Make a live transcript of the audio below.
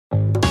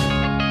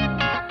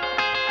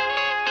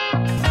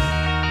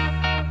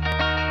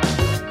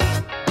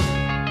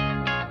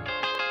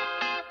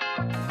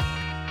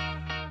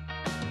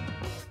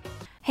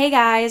Hey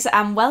guys,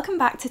 and welcome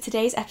back to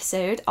today's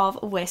episode of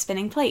We're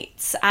Spinning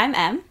Plates. I'm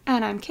Em.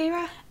 And I'm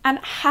Kira. And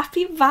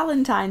happy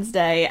Valentine's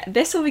Day.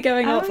 This will be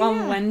going up on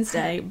yeah.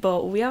 Wednesday,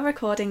 but we are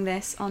recording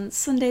this on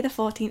Sunday the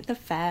 14th of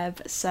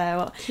Feb.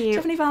 So, Cute. do you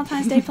have any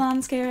Valentine's Day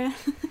plans, Kira?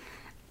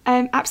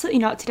 Absolutely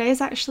not. Today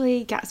is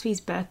actually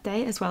Gatsby's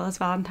birthday as well as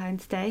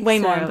Valentine's Day. Way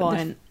more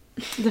important.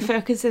 The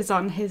focus is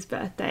on his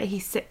birthday.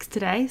 He's 6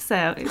 today,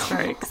 so it's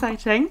very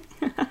exciting.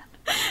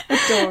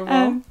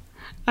 Adorable.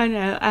 I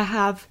know. I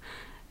have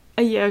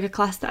a yoga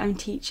class that I'm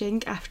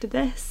teaching after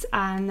this,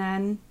 and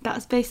then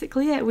that's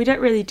basically it. We don't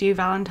really do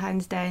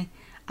Valentine's Day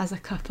as a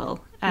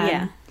couple.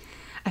 Yeah.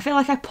 I feel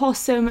like I pour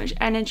so much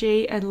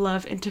energy and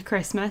love into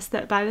Christmas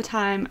that by the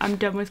time I'm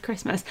done with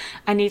Christmas,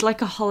 I need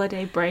like a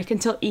holiday break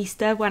until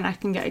Easter when I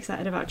can get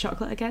excited about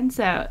chocolate again.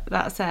 So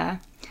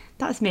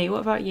that's me.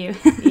 What about you?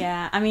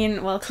 Yeah, I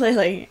mean, well,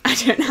 clearly I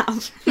don't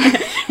have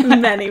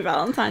many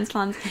Valentine's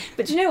plans.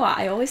 But do you know what?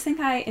 I always think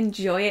I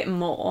enjoy it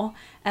more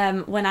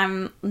when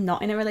I'm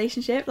not in a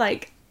relationship.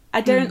 Like,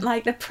 I don't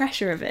like the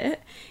pressure of it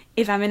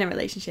if I'm in a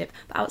relationship.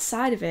 But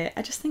outside of it,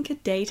 I just think a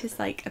day to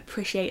like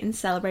appreciate and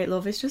celebrate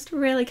love is just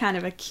really kind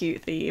of a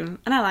cute theme.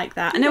 And I like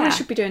that. I know we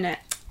should be doing it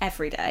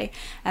every day.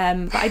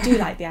 But I do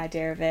like the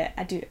idea of it.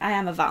 I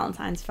am a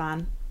Valentine's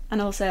fan.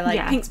 And also, like,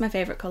 pink's my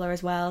favourite colour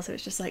as well, so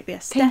it's just, like, the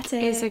aesthetic.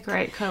 Pink is a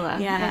great colour.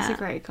 Yeah. It's a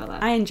great colour.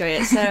 I enjoy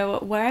it. So,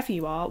 wherever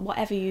you are,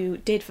 whatever you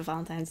did for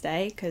Valentine's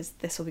Day, because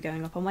this will be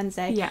going up on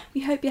Wednesday,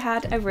 we hope you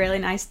had a really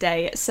nice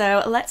day.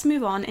 So, let's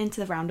move on into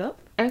the roundup.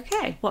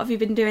 Okay. What have you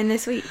been doing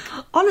this week?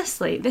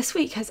 Honestly, this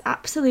week has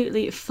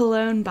absolutely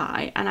flown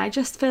by, and I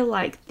just feel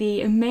like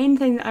the main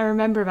thing that I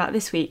remember about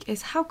this week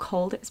is how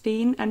cold it's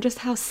been and just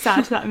how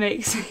sad that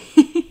makes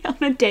me on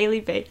a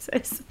daily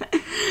basis.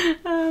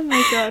 Oh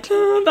my god.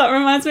 That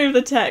reminds me of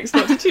the text.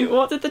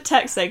 What did the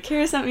text say?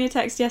 Kira sent me a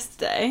text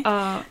yesterday,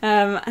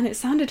 and it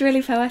sounded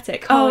really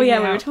poetic. We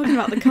were talking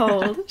about the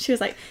cold. She was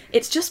like,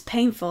 it's just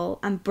painful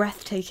and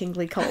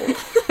breathtakingly cold.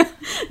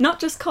 Not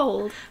just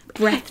cold,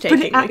 breathtakingly cold.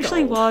 But it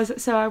actually was.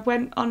 So I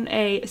went on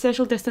a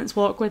social distance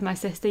walk with my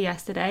sister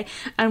yesterday,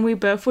 and we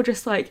both were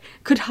just like,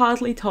 could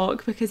hardly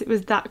talk because it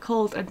was that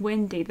cold and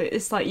windy that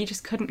it's like you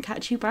just couldn't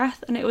catch your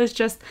breath, and it was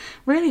just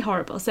really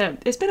horrible. So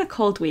it's been a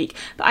cold week,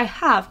 but I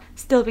have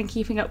still been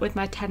keeping up with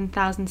my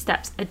 10,000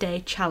 steps a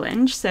day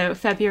challenge. So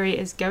February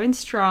is going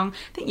strong.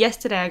 I think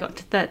yesterday I got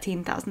to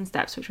 13,000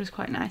 steps, which was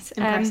quite nice.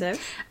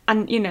 Impressive.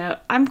 And, you know,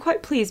 I'm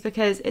quite pleased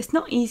because it's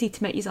not easy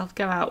to make yourself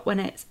go out when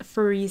it's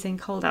freezing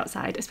cold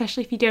outside,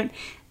 especially if you don't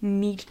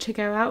need to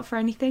go out for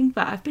anything.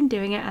 But I've been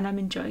doing it and I'm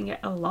enjoying it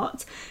a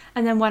lot.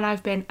 And then when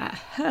I've been at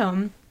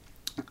home,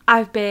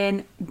 I've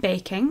been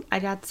baking. I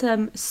had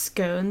some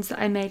scones that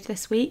I made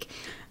this week.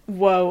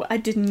 Whoa, I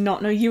did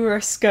not know you were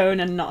a scone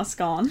and not a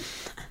scone.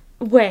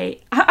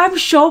 Wait, I'm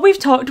sure we've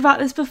talked about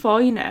this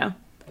before, you know.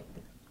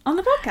 On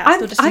the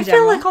podcast or just in I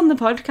general? feel like on the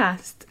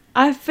podcast.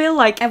 I feel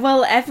like...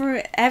 Well,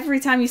 every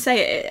time you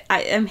say it,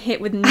 I am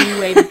hit with new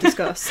wave of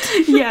disgust.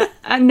 Yeah,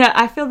 no,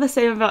 I feel the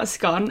same about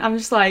scone. I'm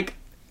just like,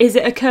 is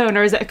it a cone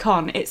or is it a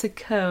con? It's a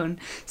cone.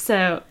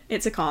 So...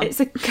 It's a con. It's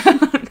a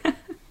cone.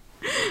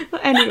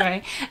 But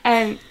anyway,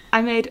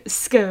 I made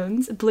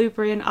scones,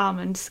 blueberry and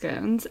almond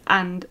scones,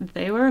 and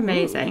they were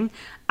amazing. Ooh.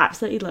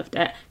 Absolutely loved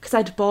it, because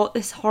I'd bought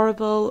this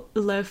horrible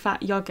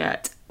low-fat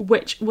yoghurt,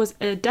 which was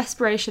a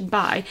desperation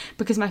buy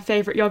because my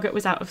favourite yoghurt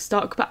was out of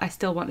stock, but I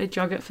still wanted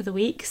yoghurt for the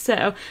week.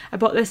 So I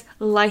bought this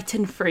light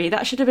and free.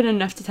 That should have been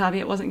enough to tell me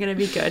it wasn't going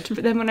to be good.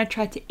 But then when I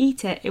tried to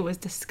eat it, it was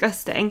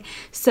disgusting.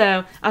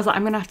 So I was like,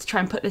 I'm going to have to try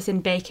and put this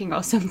in baking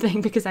or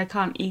something because I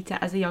can't eat it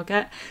as a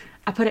yoghurt.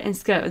 I put it in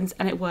scones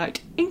and it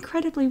worked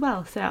incredibly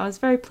well. So I was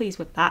very pleased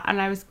with that.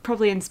 And I was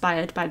probably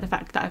inspired by the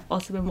fact that I've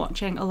also been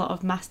watching a lot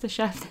of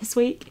MasterChef this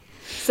week.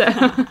 So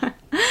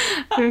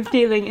I'm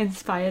feeling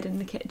inspired in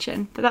the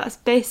kitchen. But that's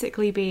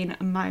basically been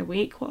my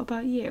week. What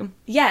about you?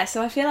 Yeah,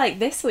 so I feel like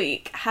this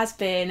week has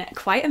been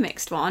quite a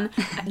mixed one.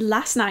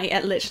 Last night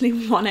at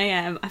literally 1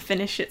 a.m. I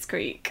finished Schitt's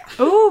Creek.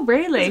 Oh,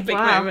 really? It was a big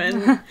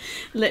moment.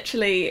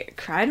 Literally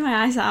cried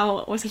my eyes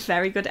out. It was a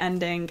very good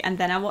ending. And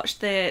then I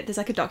watched there's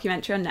like a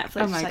documentary on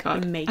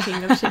Netflix, the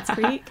making of Schitt's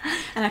Creek.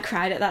 And I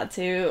cried at that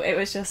too. It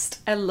was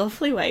just a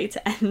lovely way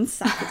to end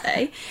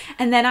Saturday.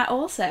 And then I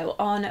also,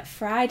 on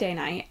Friday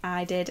night,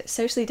 I did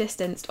Socially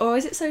Distanced, or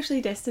is it Socially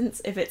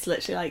Distanced if it's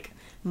literally like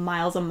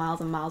miles and miles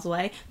and miles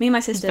away? Me and my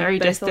sister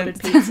both ordered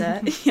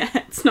pizza. Yeah,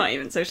 it's not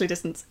even socially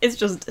distanced, it's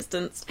just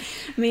distanced.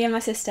 Me and my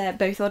sister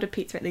both ordered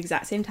pizza at the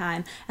exact same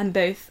time and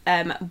both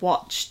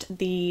watched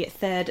the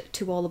third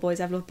To All the Boys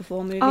I've Loved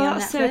Before movie on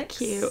Netflix. So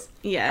cute.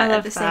 Yeah,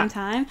 at the same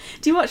time.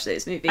 Do you watch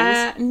those movies?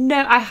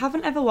 No, I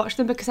haven't ever watched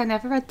them because I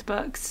never read the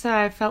books, so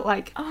I felt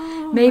like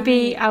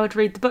maybe I would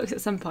read the books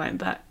at some point,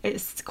 but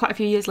it's quite a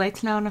few years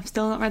later now and I've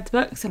still not read the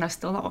books and I've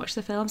still not watched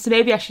the film, so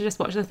maybe I should just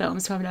watch the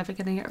films so I'm never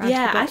going to get around to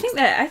the books.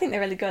 I think they're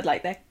really really good.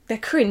 Like they're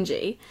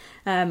cringy,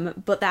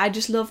 but I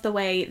just love the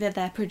way that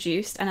they're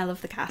produced, and I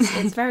love the cast.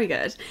 It's very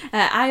good.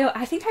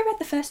 I think I read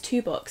the first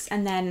 2 books,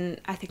 and then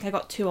I think I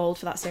got too old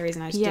for that series,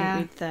 and I just didn't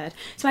read the third.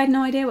 So I had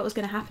no idea what was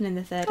going to happen in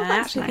the third. And I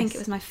actually think it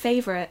was my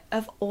favourite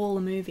of all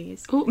the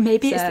movies. Oh,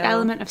 maybe it's the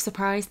element of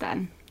surprise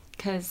then,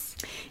 because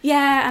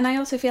and I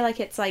also feel like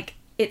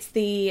it's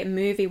the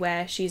movie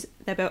where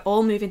they're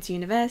all moving to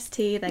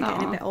university, they're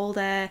getting a bit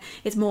older.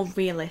 It's more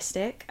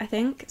realistic, I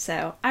think.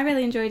 So I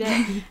really enjoyed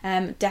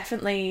it.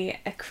 Definitely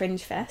a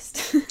cringe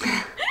fest.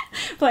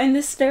 But in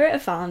the spirit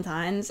of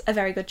Valentine's, a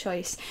very good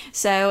choice.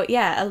 So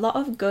yeah, a lot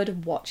of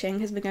good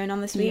watching has been going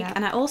on this week. Yeah.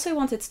 And I also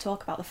wanted to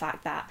talk about the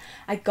fact that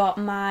I got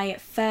my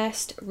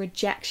first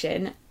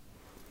rejection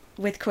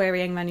with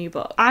querying my new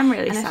book. I'm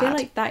really sad. And I feel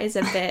like that is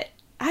a bit...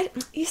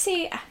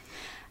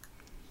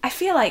 I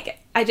feel like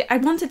I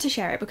wanted to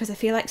share it because I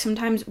feel like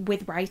sometimes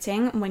with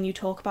writing, when you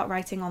talk about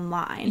writing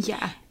online,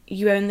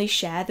 you only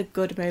share the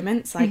good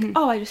moments, like,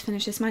 oh, I just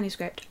finished this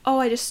manuscript, oh,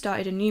 I just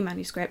started a new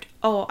manuscript,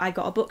 oh, I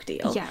got a book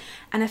deal. Yeah.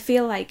 And I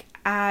feel like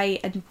I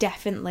am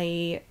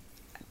definitely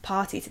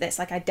party to this,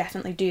 like I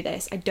definitely do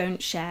this. I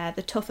don't share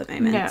the tougher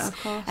moments. No, of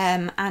course.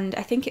 And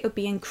I think it would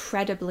be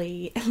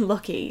incredibly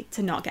lucky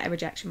to not get a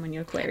rejection when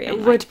you're querying. It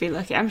would be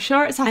lucky. I'm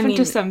sure it's happened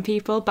to some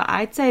people, but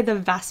I'd say the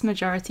vast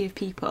majority of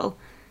people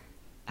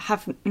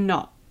have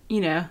not,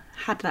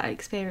 had that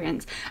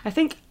experience. I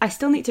think I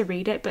still need to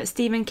read it, but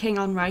Stephen King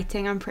on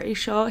Writing, I'm pretty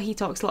sure he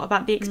talks a lot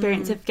about the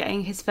experience of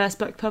getting his first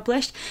book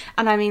published,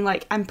 and I mean,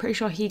 like, I'm pretty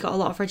sure he got a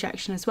lot of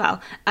rejection as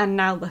well, and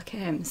now look at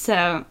him.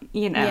 So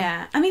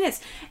yeah, I mean,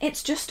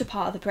 it's just a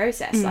part of the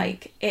process.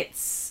 Like,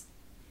 it's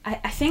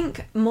I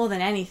think more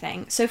than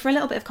anything, so for a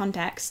little bit of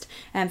context,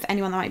 for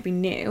anyone that might be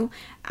new,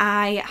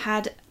 I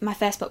had my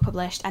first book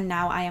published, and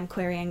now I am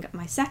querying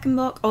my second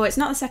book. Or it's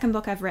not the second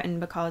book I've written,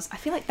 because I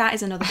feel like that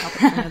is another topic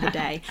for another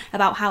day,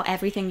 about how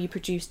everything you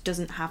produce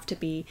doesn't have to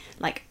be,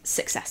 like,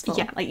 successful.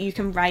 Yeah. Like, you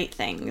can write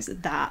things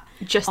that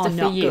just are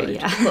not you,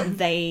 good, but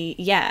they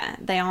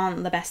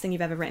aren't the best thing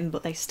you've ever written,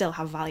 but they still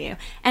have value.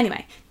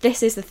 Anyway,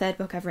 this is the third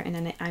book I've written,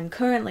 and I'm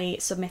currently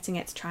submitting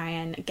it to try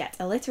and get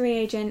a literary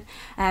agent,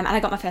 and I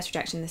got my first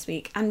rejection this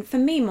week. And for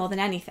me, more than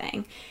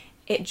anything,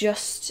 it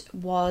just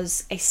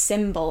was a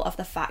symbol of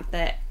the fact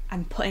that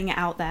I'm putting it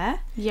out there.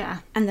 Yeah.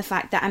 And the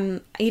fact that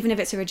even if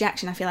it's a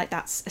rejection, I feel like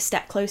that's a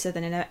step closer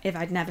than if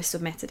I'd never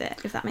submitted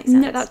it, if that makes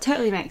sense. No, that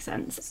totally makes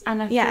sense.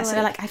 And I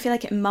feel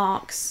like it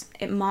marks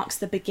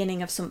the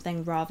beginning of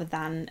something rather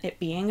than it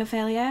being a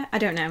failure. I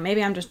don't know,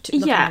 maybe I'm just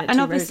looking at it and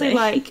too obviously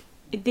rosy.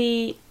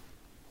 Like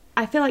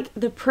I feel like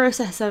the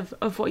process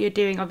of what you're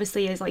doing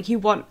obviously is like you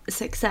want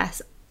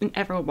success, and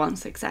everyone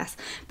wants success,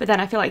 but then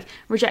I feel like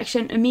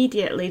rejection,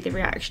 immediately the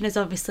reaction is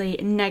obviously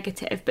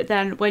negative, but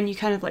then when you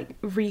kind of like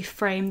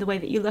reframe the way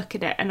that you look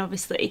at it, and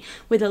obviously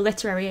with a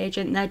literary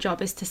agent, their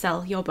job is to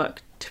sell your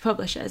book to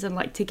publishers and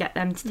like to get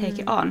them to take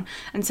it on,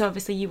 and so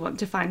obviously you want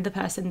to find the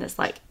person that's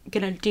like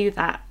gonna do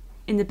that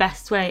in the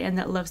best way and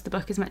that loves the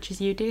book as much as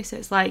you do. So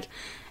it's like,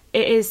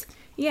 it is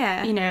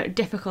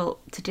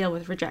difficult to deal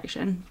with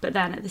rejection, but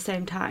then at the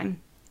same time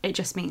it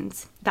just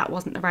means that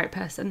wasn't the right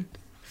person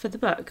for the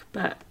book.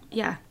 But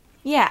yeah,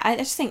 I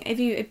just think if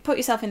you put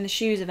yourself in the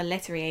shoes of a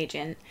literary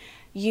agent,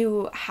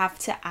 you have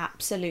to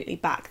absolutely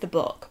back the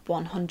book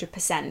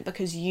 100%,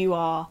 because you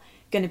are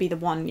going to be the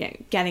one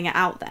getting it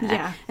out there.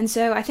 Yeah. And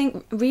so I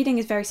think reading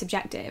is very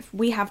subjective.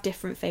 We have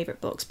different favourite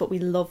books, but we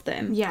love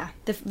them. Yeah.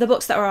 The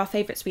books that are our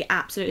favourites we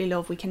absolutely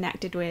love. We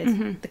connected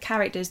with the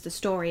characters, the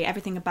story,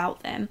 everything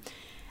about them.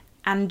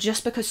 And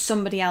just because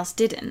somebody else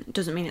didn't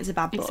doesn't mean it's a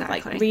bad book.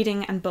 Exactly. Like,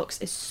 reading and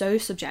books is so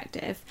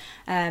subjective.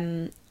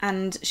 And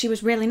she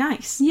was really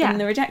nice in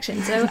the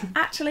rejection. So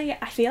actually,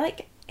 I feel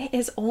like it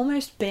has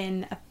almost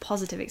been a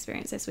positive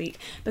experience this week,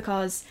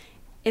 because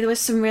there was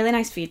some really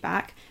nice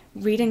feedback.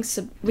 Reading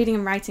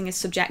and writing is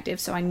subjective,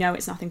 so I know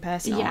it's nothing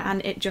personal,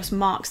 and it just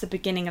marks the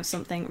beginning of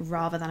something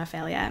rather than a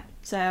failure.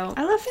 So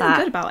I love that.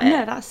 Good about it.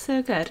 No, that's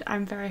so good.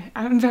 I'm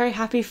very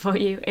happy for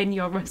you in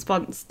your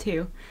response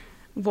to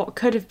what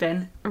could have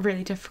been a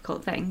really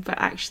difficult thing, but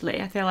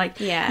actually I feel like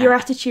your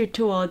attitude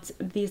towards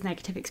these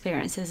negative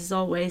experiences is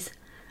always,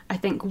 I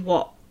think,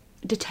 what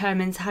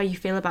determines how you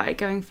feel about it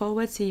going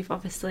forward. So you've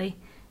obviously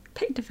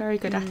picked a very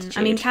good attitude.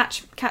 I mean,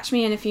 catch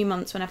me in a few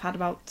months when I've had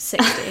about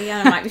 60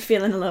 and I might be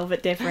feeling a little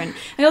bit different.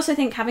 I also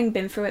think, having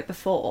been through it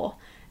before,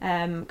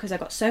 because I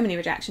got so many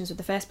rejections with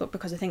the first book,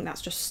 because I think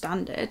that's just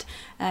standard,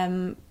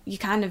 you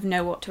kind of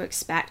know what to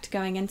expect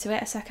going into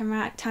it a second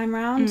time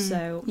round.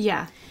 So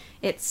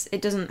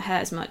it doesn't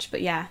hurt as much.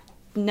 But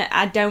no,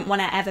 I don't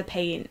want to ever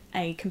paint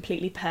a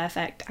completely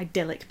perfect,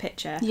 idyllic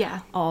picture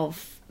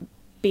of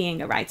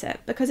being a writer,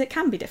 because it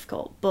can be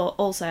difficult. But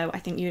also, I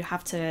think you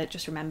have to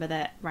just remember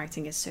that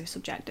writing is so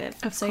subjective.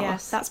 Of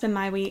course. That's been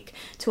my week.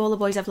 To All the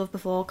Boys I've Loved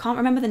Before. Can't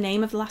remember the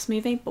name of the last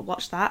movie, but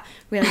watched that.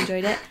 Really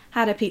enjoyed it.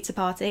 Had a pizza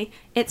party.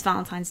 It's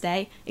Valentine's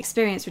Day.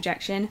 Experienced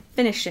rejection.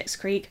 Finished Schitt's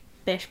Creek.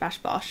 Bish bash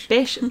bosh.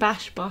 Bish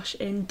bash bosh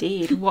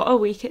indeed. What a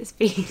week it's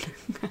been.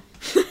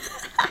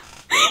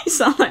 You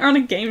sound like we're on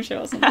a game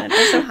show or something.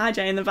 Also, Hi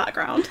Jay in the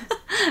background.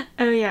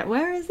 Oh yeah,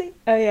 where is he?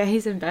 Oh yeah,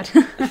 he's in bed.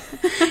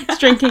 He's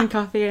drinking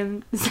coffee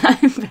and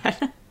sat in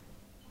bed.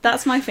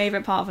 That's my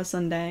favourite part of a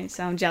Sunday,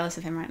 so I'm jealous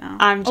of him right now.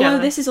 I'm jealous.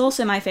 Although this is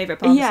also my favourite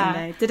part of a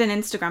Sunday. Did an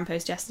Instagram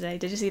post yesterday.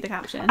 Did you see the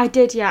caption? I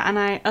did, yeah, and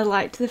I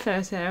liked the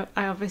photo.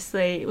 I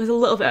obviously was a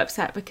little bit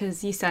upset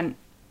because you sent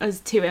us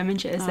 2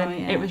 images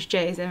and it was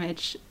Jay's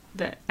image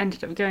that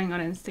ended up going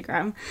on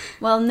Instagram.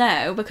 Well,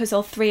 no, because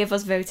all 3 of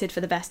us voted for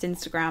the best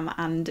Instagram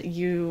and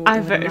I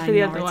voted for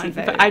the other one,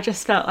 but I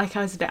just felt like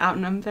I was a bit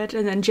outnumbered,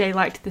 and then Jay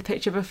liked the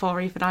picture before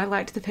even I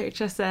liked the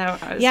picture, so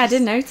I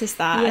did notice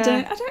that.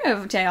 Yeah. I don't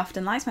know if Jay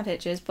often likes my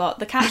pictures, but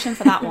the caption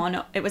for that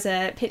one, it was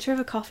a picture of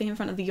a coffee in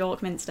front of the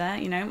York Minster,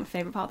 you know, my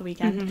favourite part of the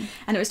weekend,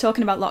 and it was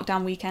talking about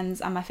lockdown weekends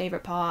and my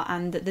favourite part,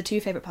 and the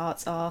 2 favourite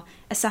parts are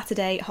a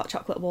Saturday hot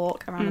chocolate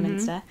walk around the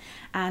Minster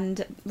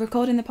and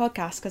recording the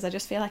podcast, because I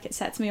just feel like it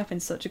sets me up in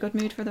such a good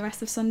mood for the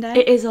rest of Sunday.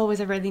 It is always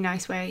a really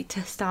nice way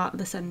to start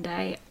the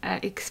Sunday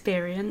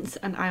experience,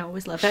 and I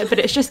always love it, but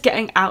it's just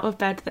getting out of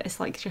bed that it's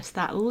like just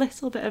that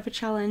little bit of a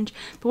challenge,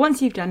 but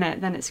once you've done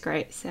it then it's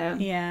great, so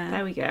yeah,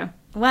 there we go.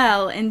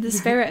 Well, in the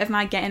spirit of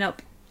my getting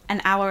up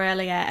an hour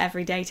earlier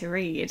every day to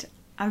read,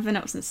 I've been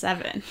up since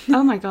 7.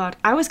 Oh my god,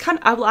 I've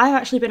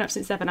actually been up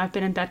since 7. I've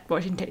been in bed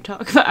watching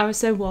TikTok, but I was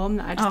so warm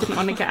that I just didn't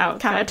want to get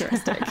out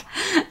of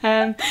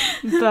bed.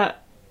 But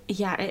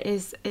yeah, it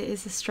is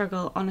a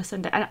struggle on a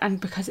Sunday, and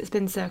because it's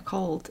been so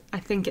cold, I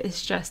think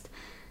it's just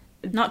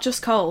not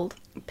just cold,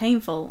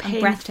 painful and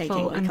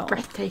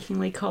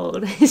breathtakingly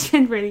cold. It's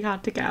been really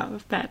hard to get out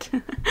of bed.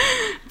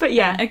 But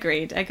yeah,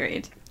 agreed.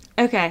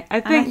 Okay, I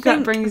think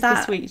that brings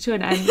this week to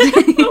an end.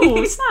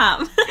 Oh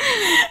snap!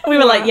 We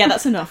were like, yeah,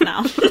 that's enough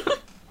now.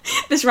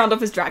 This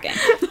roundup is dragging.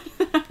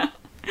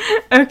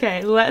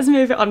 Okay, let's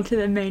move it on to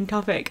the main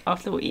topic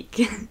of the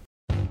week.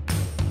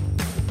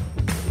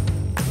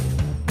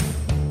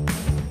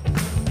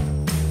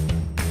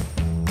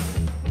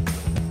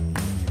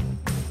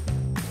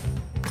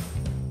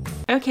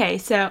 Okay,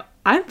 so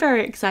I'm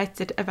very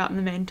excited about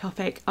the main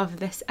topic of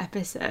this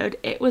episode.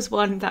 It was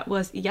one that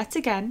was yet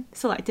again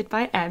selected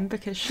by Em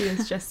because she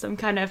is just some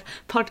kind of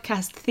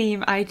podcast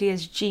theme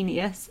ideas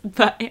genius,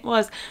 but it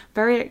was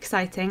very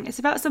exciting. It's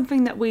about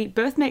something that we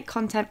both make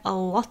content a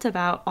lot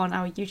about on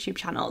our YouTube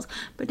channels,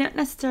 but don't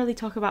necessarily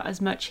talk about as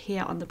much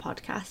here on the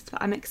podcast,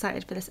 but I'm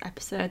excited for this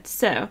episode.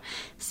 So,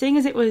 seeing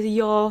as it was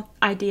your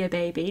idea,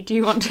 baby, do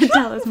you want to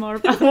tell us more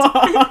about it?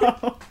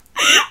 Whoa!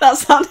 That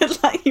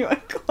sounded like you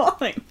were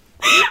calling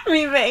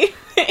me baby.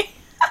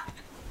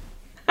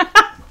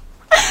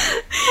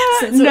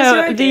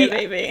 No,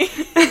 baby.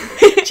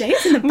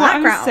 Jay's in the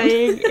background. What I'm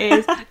saying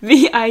is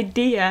the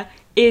idea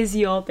is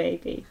your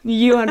baby.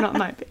 You are not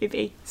my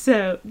baby.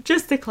 So,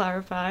 just to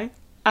clarify,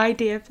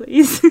 idea,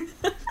 please.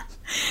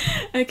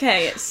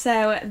 Okay,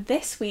 so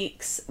this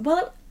week's...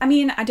 Well, I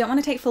mean, I don't want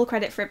to take full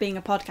credit for it being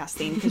a podcast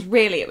theme, because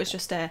really it was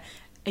just a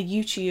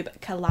YouTube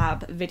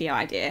collab video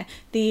idea.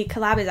 The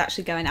collab is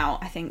actually going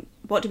out, I think,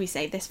 what do we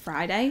say, this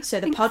Friday? So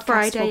the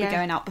podcast will be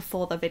going out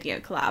before the video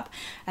collab.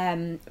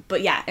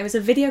 But yeah, it was a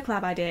video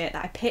collab idea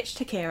that I pitched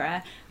to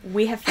Kira.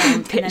 We have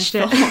filmed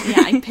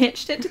I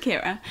pitched it to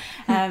Kira.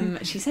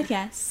 She said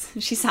yes.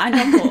 She signed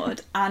on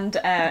board. And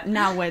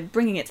now we're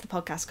bringing it to the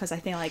podcast because I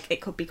feel like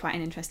it could be quite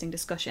an interesting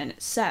discussion.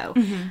 So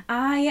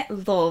I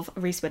love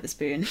Reese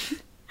Witherspoon.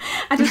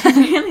 I just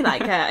really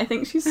like her. I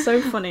think she's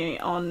so funny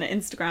on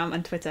Instagram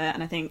and Twitter,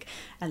 and I think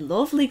I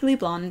love Legally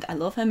Blonde, I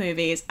love her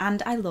movies,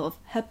 and I love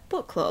her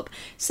book club.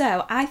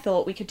 So I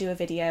thought we could do a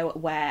video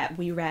where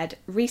we read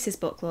Reese's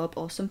book club,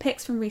 or some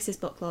picks from Reese's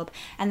book club,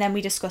 and then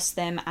we discussed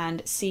them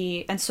and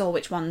saw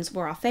which ones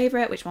were our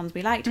favourite, which ones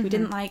we liked, we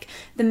didn't like.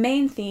 The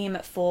main theme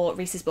for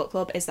Reese's book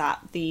club is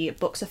that the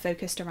books are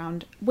focused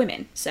around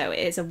women. So it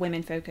is a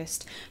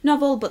women-focused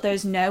novel, but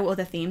there's no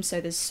other themes,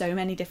 so there's so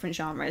many different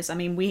genres. I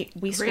mean, we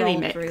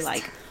scrolled through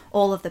like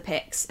all of the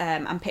picks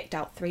and picked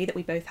out 3 that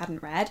we both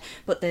hadn't read,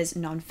 but there's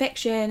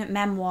non-fiction,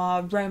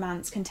 memoir,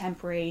 romance,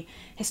 contemporary,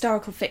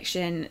 historical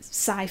fiction,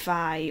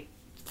 sci-fi,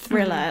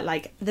 thriller,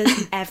 like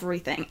there's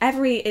everything.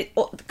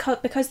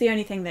 Because the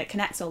only thing that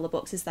connects all the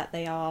books is that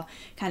they are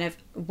kind of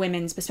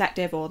women's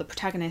perspective, or the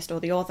protagonist or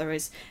the author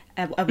is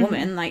a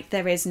woman, like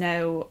there is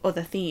no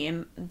other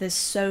theme. There's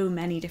so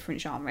many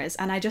different genres,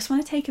 and I just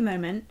want to take a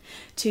moment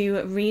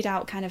to read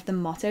out kind of the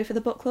motto for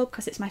the book club,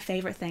 because it's my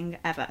favourite thing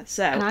ever.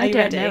 So and I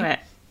don't know it.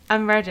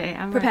 I'm ready.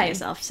 Prepare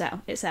yourself.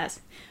 So it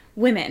says,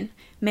 women,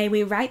 may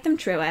we write them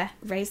truer,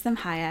 raise them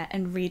higher,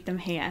 and read them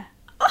here.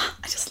 Oh,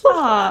 I just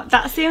love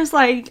that. That seems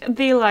like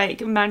the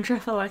mantra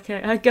for like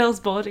a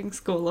girls' boarding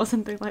school or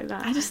something like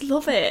that. I just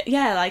love it.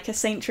 Yeah, like a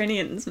St.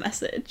 Trinian's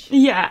message.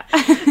 Yeah.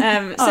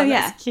 So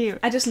yeah, that's cute.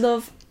 I just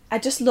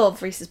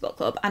love Reese's book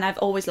club, and I've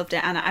always loved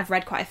it, and I've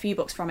read quite a few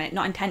books from it.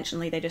 Not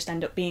intentionally, they just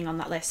end up being on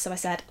that list. So I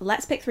said,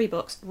 let's pick 3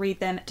 books, read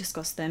them,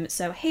 discuss them.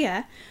 So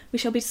here we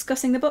shall be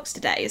discussing the books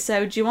today.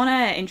 So do you want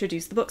to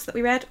introduce the books that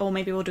we read, or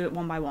maybe we'll do it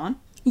one by one?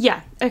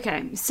 Yeah,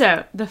 okay.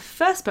 So the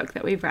first book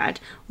that we read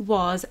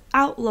was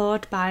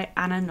Outlawed by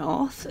Anna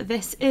North.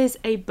 This is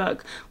a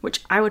book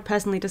which I would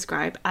personally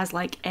describe as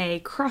like a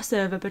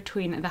crossover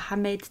between The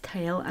Handmaid's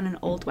Tale and an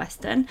old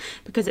western,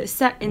 because it's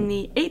set in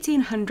the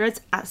 1800s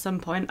at some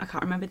point. I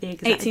can't remember the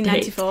exact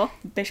 1894.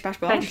 Date. Bish bash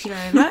bosh. Thank you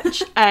very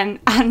much.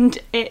 And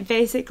it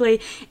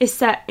basically is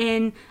set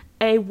in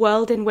a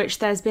world in which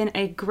there's been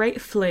a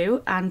great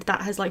flu and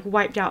that has like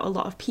wiped out a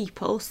lot of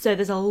people, so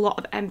there's a lot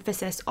of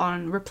emphasis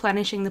on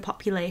replenishing the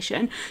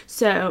population.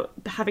 So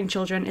having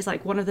children is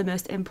like one of the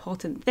most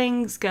important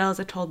things. Girls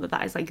are told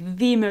that is like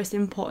the most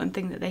important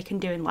thing that they can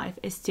do in life,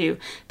 is to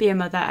be a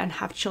mother and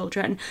have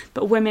children.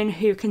 But women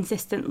who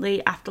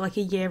consistently, after like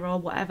a year or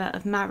whatever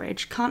of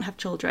marriage, can't have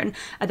children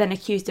are then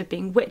accused of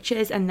being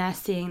witches, and they're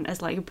seen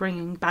as like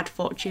bringing bad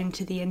fortune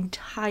to the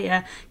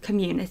entire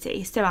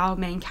community. So our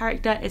main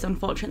character is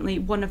unfortunately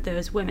one of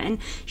those women.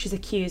 She's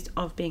accused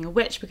of being a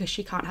witch because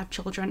she can't have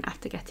children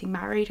after getting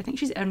married. I think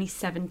she's only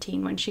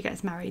 17 when she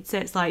gets married, so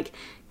it's like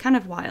kind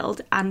of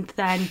wild. And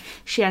then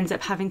she ends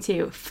up having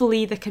to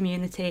flee the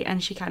community,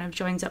 and she kind of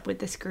joins up with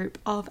this group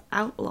of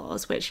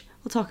outlaws, which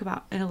we'll talk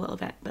about in a little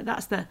bit, but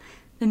that's the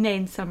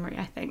main summary,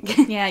 I think.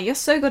 Yeah, you're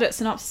so good at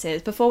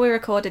synopsises. Before we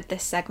recorded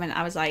this segment,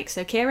 I was like,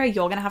 so Kira,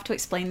 you're going to have to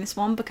explain this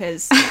one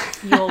because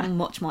you're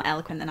much more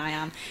eloquent than I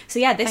am. So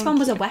yeah, this one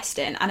was a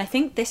Western, and I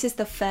think this is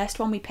the first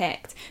one we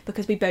picked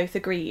because we both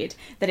agreed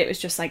that it was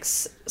just like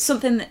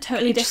something that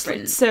totally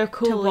different so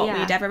cool, to what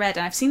we'd ever read.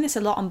 And I've seen this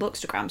a lot on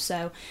Bookstagram,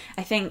 so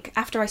I think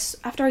after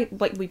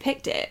we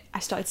picked it, I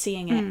started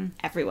seeing it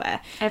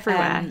everywhere.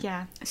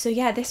 Yeah. So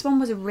yeah, this one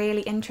was a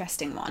really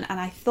interesting one, and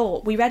I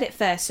thought, we read it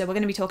first, so we're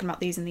going to be talking about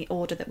these in the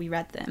order that we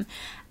read them.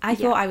 I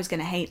thought I was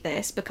going to hate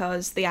this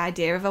because the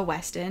idea of a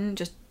Western,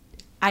 just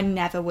I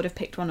never would have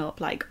picked one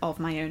up like of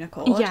my own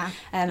accord. Yeah.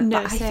 But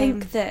I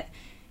think that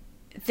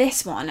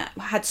this one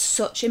had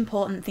such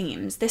important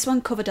themes. This one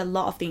covered a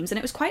lot of themes, and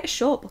it was quite a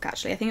short book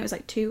actually. I think it was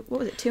like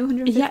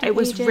 250 Yeah, it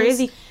was pages.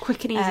 really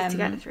quick and easy to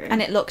get through.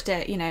 And it looked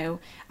at,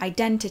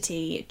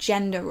 identity,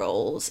 gender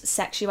roles,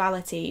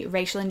 sexuality,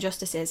 racial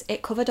injustices.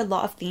 It covered a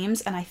lot of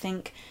themes, and I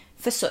think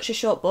for such a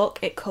short book,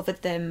 it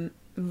covered them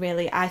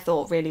I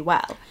thought really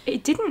well.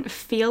 It didn't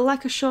feel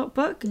like a short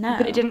book, no,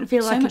 but it didn't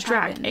feel like a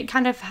drag. Happened. It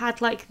kind of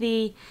had like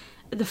the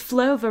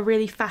flow of a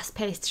really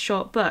fast-paced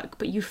short book,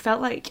 but you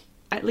felt like,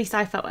 at least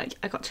I felt like,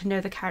 I got to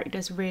know the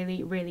characters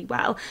really, really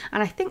well.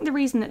 And I think the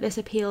reason that this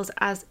appeals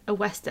as a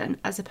Western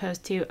as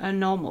opposed to a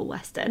normal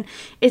Western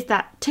is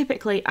that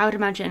typically, I would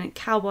imagine,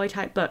 cowboy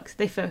type books,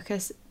 they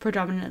focus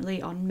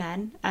predominantly on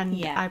men,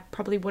 and I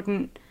probably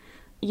wouldn't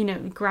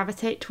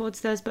gravitate towards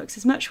those books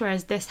as much,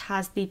 whereas this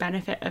has the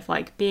benefit of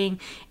like being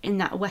in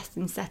that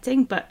Western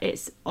setting, but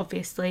it's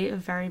obviously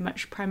very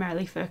much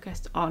primarily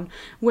focused on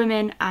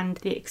women and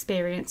the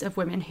experience of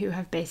women who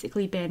have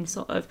basically been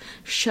sort of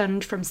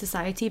shunned from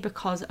society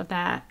because of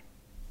their,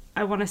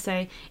 I want to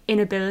say,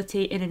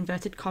 inability, in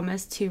inverted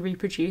commas, to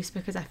reproduce,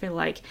 because I feel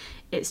like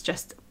it's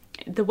just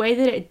the way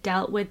that it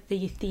dealt with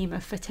the theme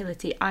of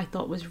fertility, I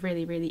thought was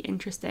really, really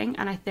interesting.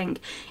 And I think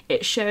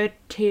it showed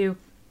to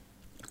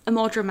a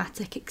more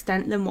dramatic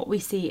extent than what we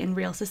see in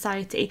real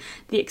society,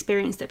 the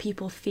experience that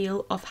people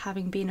feel of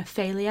having been a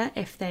failure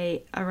if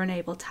they are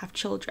unable to have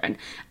children,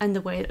 and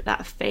the way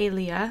that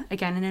failure,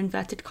 again in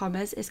inverted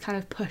commas, is kind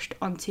of pushed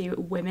onto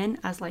women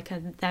as like a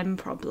them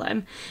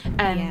problem.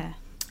 And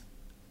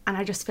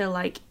I just feel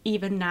like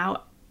even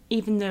now,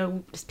 even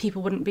though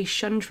people wouldn't be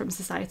shunned from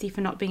society for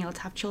not being able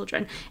to have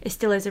children, it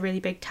still is a really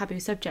big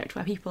taboo subject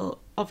where people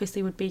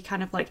obviously would be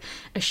kind of like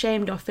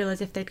ashamed or feel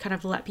as if they'd kind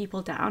of let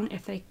people down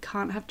if they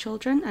can't have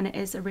children. And it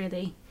is a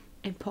really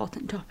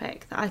important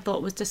topic that I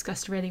thought was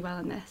discussed really well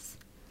in this.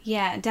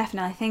 Yeah,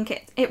 definitely. I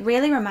think it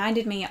really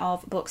reminded me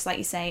of books, like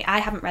you say. I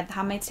haven't read The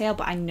Handmaid's Tale,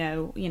 but I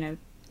know,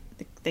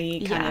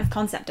 the kind of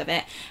concept of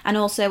it, and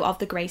also of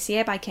The Grace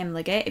Year by Kim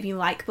Liggett. If you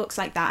like books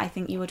like that, I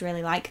think you would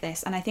really like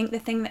this. And I think the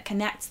thing that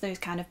connects those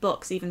kind of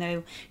books, even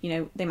though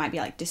they might be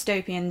like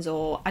dystopians,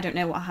 or I don't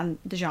know what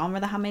the genre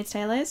The Handmaid's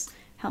Tale is.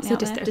 Help me out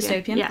there.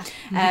 Dystopian.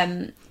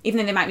 Yeah. Even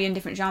though they might be in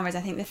different genres,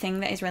 I think the thing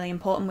that is really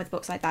important with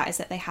books like that is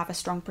that they have a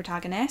strong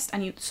protagonist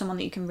and someone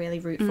that you can really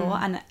root for.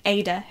 And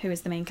Ada, who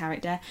is the main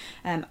character,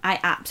 I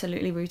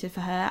absolutely rooted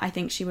for her. I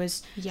think she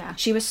was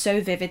so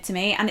vivid to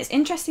me. And it's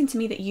interesting to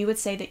me that you would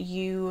say that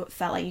you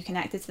felt like you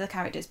connected to the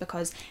characters,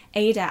 because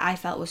Ada, I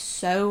felt, was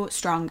so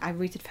strong. I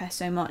rooted for her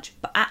so much.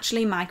 But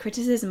actually, my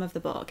criticism of the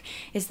book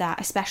is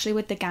that, especially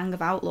with the gang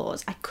of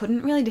outlaws, I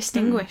couldn't really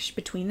distinguish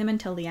between them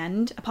until the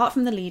end, apart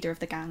from the leader of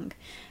the gang.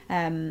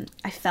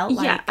 I felt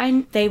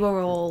like they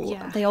were all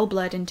they all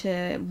blurred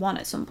into one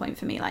at some point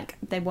for me. Like,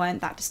 they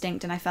weren't that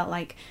distinct, and I felt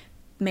like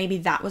maybe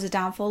that was a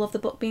downfall of the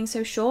book being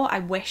so short. I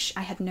wish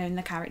I had known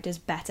the characters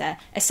better,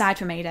 aside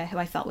from Ada, who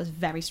I felt was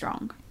very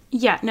strong.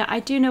 Yeah, no, I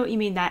do know what you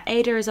mean there.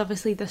 Ada is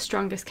obviously the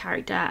strongest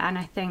character, and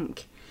I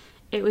think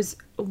it was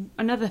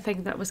another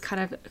thing that was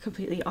kind of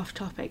completely off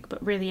topic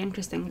but really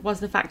interesting was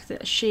the fact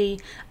that she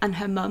and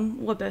her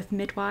mum were both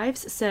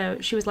midwives, so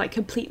she was like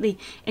completely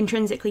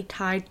intrinsically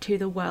tied to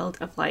the world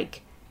of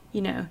like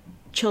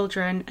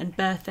children and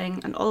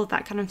birthing and all of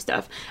that kind of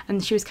stuff,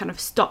 and she was kind of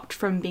stopped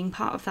from being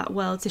part of that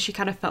world, so she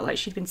kind of felt like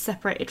she'd been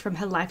separated from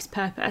her life's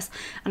purpose.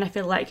 And I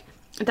feel like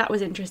that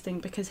was interesting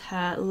because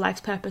her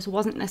life's purpose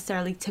wasn't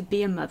necessarily to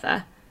be a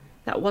mother.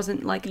 That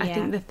wasn't like I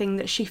think the thing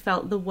that she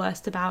felt the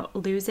worst about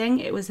losing.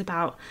 It was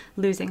about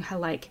losing her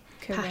like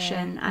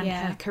passion and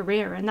her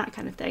career and that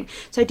kind of thing.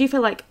 So I do feel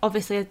like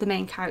obviously as the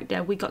main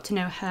character we got to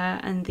know her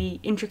and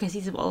the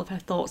intricacies of all of her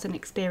thoughts and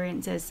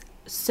experiences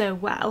so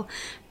well,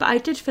 but I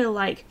did feel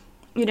like,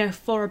 you know,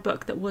 for a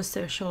book that was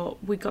so short,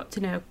 we got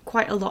to know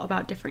quite a lot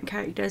about different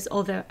characters,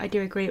 although I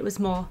do agree it was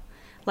more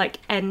like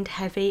end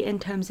heavy in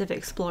terms of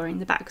exploring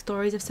the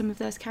backstories of some of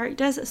those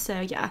characters.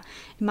 So yeah,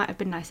 it might have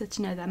been nicer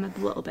to know them a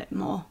little bit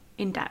more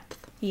in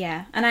depth.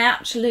 Yeah, and I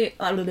absolutely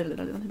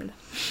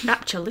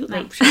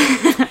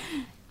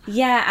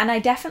yeah, and I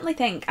definitely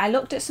think I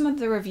looked at some of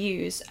the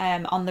reviews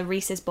on the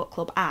Reese's Book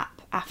Club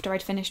app after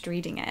I'd finished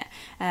reading it,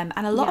 and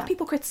a lot of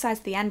people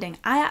criticised the ending.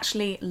 I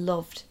actually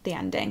loved the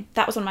ending.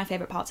 That was one of my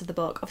favourite parts of the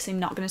book. Obviously I'm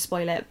not going to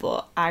spoil it,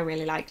 but I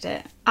really liked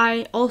it.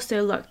 I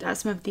also looked at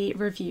some of the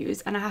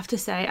reviews, and I have to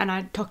say, and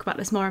I talk about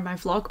this more in my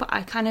vlog, but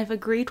I kind of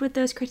agreed with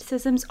those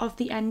criticisms of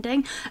the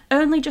ending,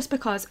 only just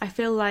because I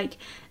feel like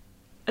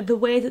the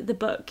way that the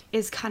book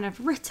is kind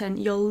of written,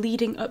 you're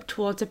leading up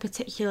towards a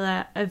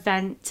particular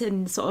event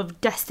and sort of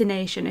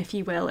destination, if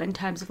you will, in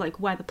terms of like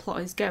where the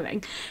plot is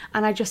going.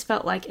 And I just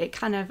felt like it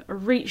kind of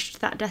reached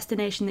that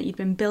destination that you'd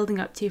been building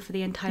up to for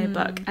the entire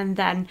book and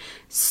then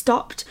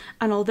stopped.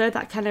 And although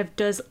that kind of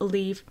does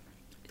leave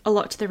a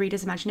lot to the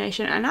reader's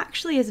imagination and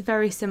actually is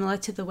very similar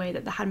to the way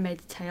that The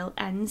Handmaid's Tale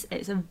ends,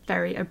 it's a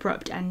very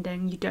abrupt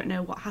ending. You don't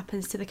know what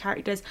happens to the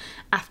characters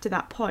after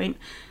that point.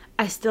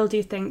 I still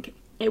do think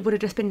it would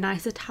have just been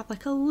nicer to have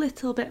like a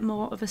little bit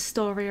more of a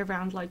story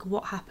around like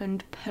what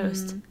happened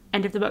post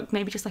end of the book,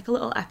 maybe just like a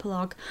little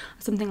epilogue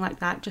or something like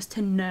that, just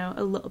to know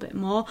a little bit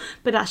more.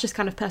 But that's just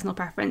kind of personal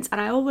preference, and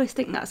I always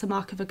think that's a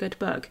mark of a good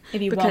book.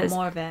 If you want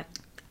more of it.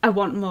 I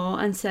want more,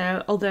 and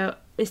so although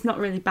it's not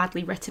really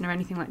badly written or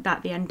anything like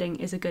that, the ending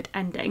is a good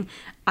ending.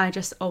 I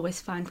just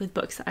always find with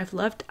books that I've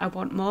loved, I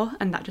want more,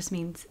 and that just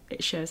means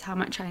it shows how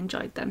much I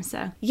enjoyed them.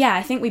 So yeah,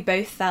 I think we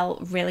both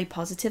felt really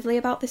positively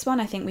about this one.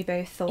 I think we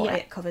both thought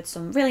it covered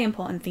some really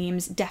important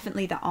themes,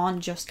 definitely that aren't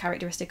just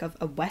characteristic of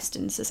a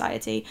Western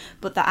society,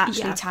 but that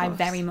actually tie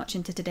very much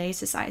into today's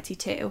society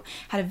too.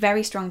 Had a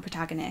very strong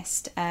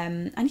protagonist,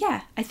 and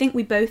yeah, I think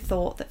we both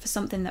thought that for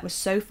something that was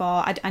so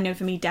far, I know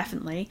for me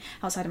definitely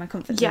outside of my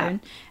comfort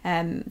zone,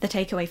 the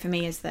takeaway for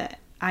me is that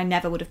I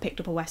never would have picked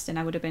up a Western.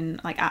 I would have been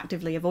like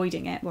actively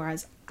avoiding it,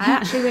 whereas I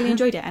actually really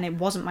enjoyed it, and it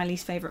wasn't my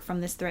least favourite from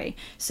this three.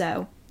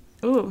 So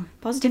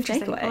positive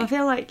takeaway. Well, I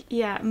feel like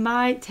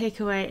my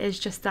takeaway is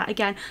just that,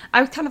 again,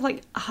 I was kind of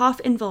like half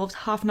involved,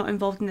 half not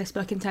involved in this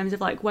book in terms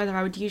of like whether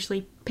I would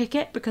usually pick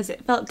it, because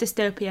it felt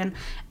dystopian.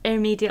 It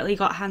immediately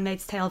got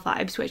Handmaid's Tale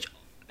vibes, which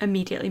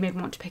immediately made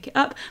me want to pick it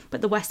up, but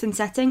the Western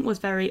setting was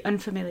very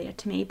unfamiliar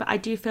to me. But I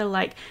do feel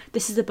like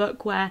this is a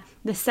book where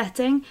the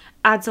setting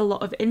adds a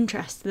lot of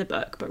interest to the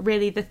book, but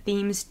really the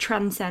themes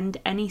transcend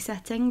any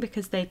setting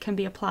because they can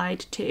be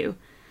applied to,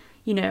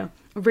 you know,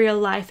 real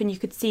life, and you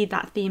could see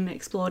that theme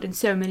explored in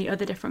so many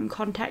other different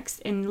contexts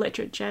in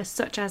literature,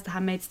 such as The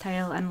Handmaid's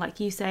Tale and,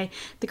 like you say,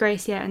 The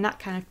Gracia and that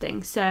kind of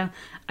thing. So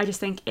I just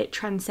think it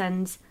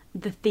transcends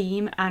the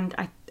theme and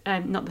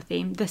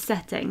the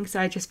setting. So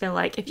I just feel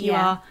like if you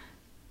are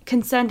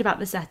concerned about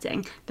the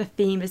setting, the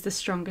theme is the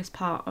strongest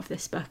part of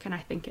this book, and I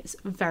think it's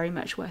very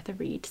much worth a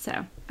read.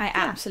 So I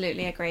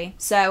absolutely agree.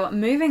 So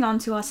moving on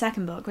to our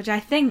second book, which I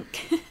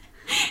think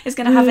is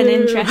going to have an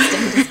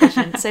interesting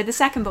discussion. So the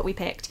second book we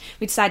picked,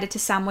 we decided to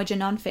sandwich a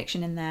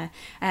non-fiction in there,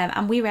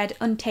 and we read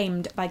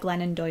Untamed by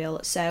Glennon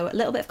Doyle. So a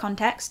little bit of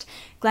context.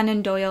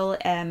 Glennon Doyle,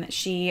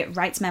 she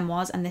writes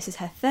memoirs, and this is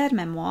her third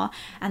memoir,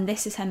 and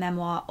this is her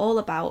memoir all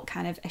about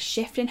kind of a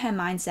shift in her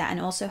mindset and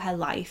also her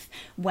life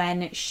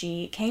when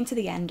she came to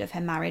the end of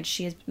her marriage.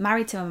 She is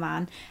married to a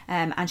man,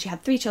 and she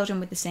had 3 children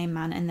with the same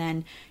man, and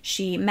then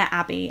she met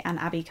Abby, and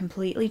Abby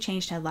completely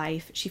changed her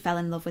life. She fell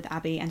in love with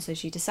Abby, and so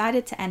she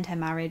decided to end her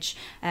marriage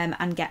and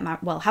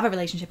have a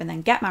relationship and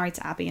then get married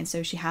to Abby, and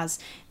so she has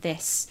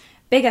this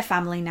bigger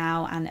family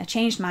now and a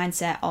changed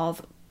mindset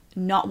of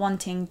not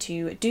wanting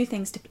to do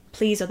things to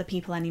please other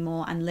people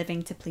anymore and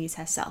living to please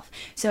herself.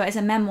 So it's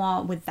a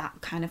memoir with that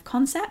kind of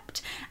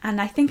concept,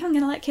 and I think I'm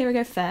going to let Kira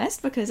go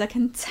first because I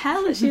can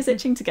tell that she's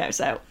itching to go.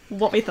 So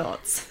what are your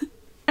thoughts?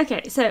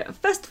 Okay, so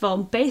first of all,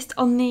 based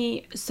on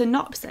the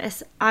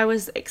synopsis, I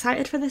was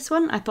excited for this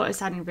one. I thought it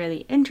sounded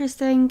really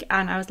interesting,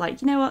 and I was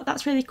like, you know what,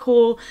 that's really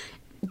cool.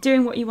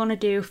 Doing what you want to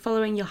do,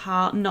 following your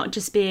heart, not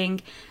just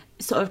being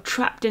sort of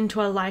trapped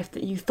into a life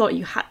that you thought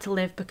you had to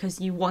live because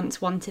you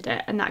once wanted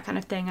it and that kind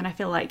of thing. And I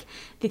feel like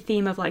the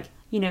theme of, like,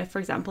 you know, for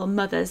example,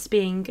 mothers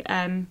being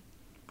kind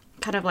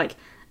of like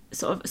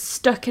sort of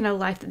stuck in a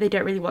life that they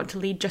don't really want to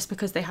lead just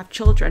because they have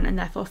children and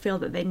therefore feel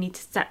that they need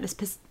to set this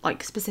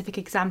specific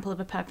example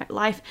of a perfect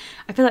life.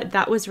 I feel like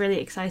that was really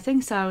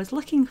exciting, so I was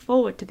looking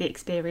forward to the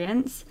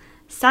experience.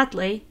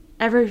 Sadly,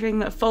 everything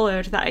that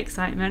followed that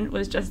excitement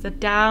was just a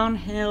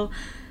downhill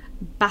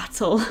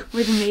battle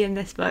with me in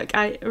this book.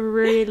 I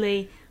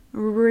really,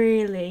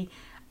 really,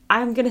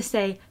 I'm going to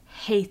say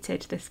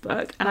hated this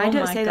book, and I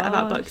don't say that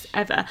about books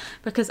ever,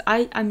 because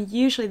I'm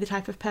usually the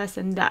type of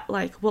person that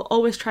like will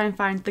always try and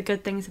find the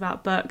good things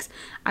about books.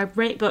 I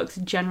rate books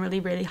generally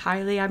really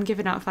highly. I'm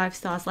giving out 5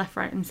 stars left,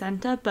 right and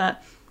centre,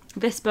 but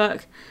this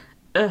book,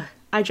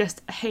 I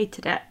just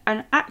hated it.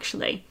 And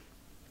actually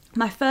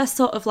my first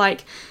sort of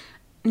like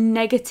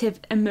negative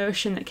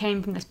emotion that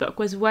came from this book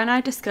was when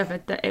I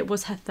discovered that it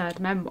was her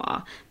 3rd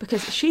memoir,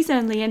 because she's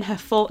only in her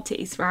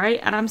 40s, right?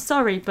 And I'm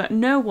sorry, but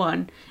no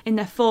one in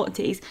their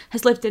 40s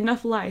has lived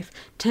enough life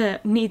to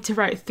need to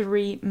write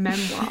 3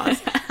 memoirs.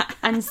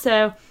 And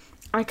so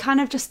I kind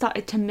of just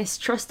started to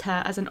mistrust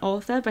her as an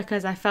author,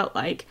 because I felt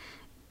like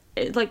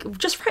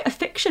just write a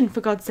fiction,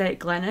 for God's sake,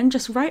 Glennon.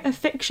 Just write a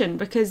fiction,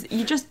 because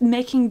you're just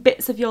making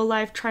bits of your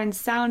life try and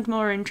sound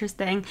more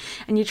interesting,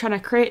 and you're trying to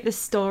create this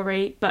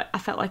story, but I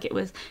felt like it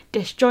was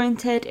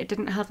disjointed. It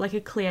didn't have like a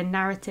clear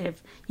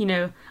narrative,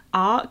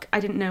 arc. I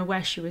didn't know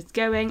where she was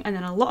going, and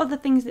then a lot of the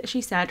things that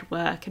she said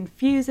were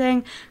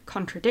confusing,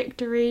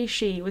 contradictory.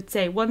 She would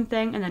say one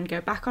thing and then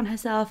go back on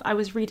herself. I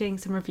was reading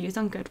some reviews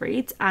on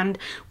Goodreads, and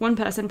one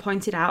person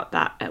pointed out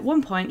that at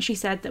one point she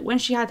said that when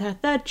she had her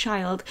 3rd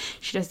child,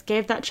 she just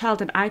gave that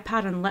child an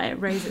iPad and let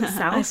it raise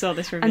itself. I saw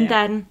this review. And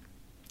then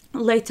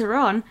later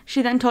on,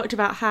 she then talked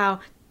about how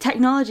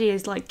technology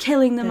is like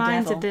killing the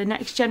minds of the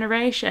next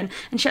generation,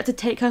 and she had to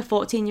take her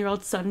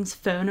 14-year-old son's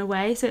phone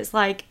away. So it's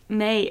like,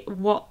 mate,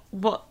 what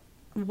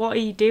are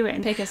you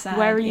doing? Pick a side.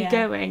 Where are you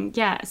going?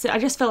 Yeah. So I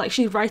just felt like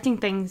she's writing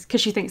things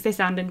because she thinks they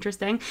sound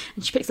interesting,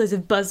 and she picks loads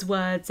of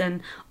buzzwords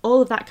and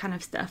all of that kind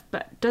of stuff.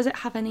 But does it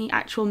have any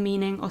actual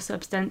meaning or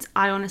substance?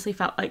 I honestly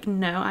felt like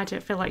no. I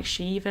don't feel like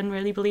she even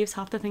really believes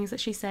half the things that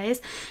she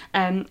says.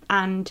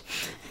 And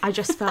I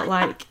just felt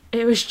like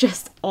it was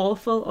just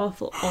awful.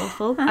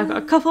 I've got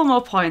a couple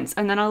more points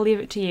and then I'll leave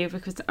it to you,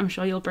 because I'm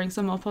sure you'll bring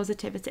some more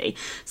positivity.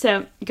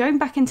 So going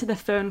back into the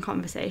phone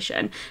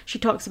conversation, she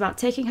talks about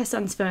taking her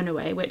son's phone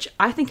away, which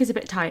I think is a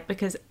bit tight,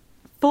 because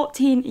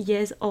 14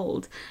 years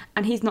old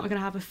and he's not going to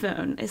have a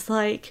phone. It's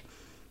like,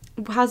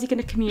 how's he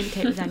going to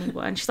communicate with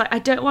anyone? She's like, I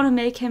don't want to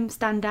make him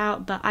stand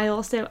out, but I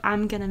also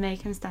am going to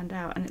make him stand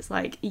out. And it's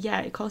like, yeah,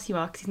 of course you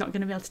are, because he's not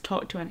going to be able to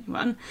talk to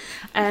anyone.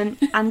 And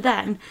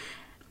then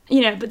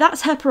but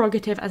that's her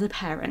prerogative as a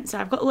parent, so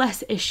I've got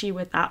less issue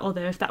with that,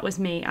 although if that was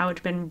me, I would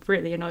have been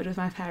really annoyed with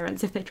my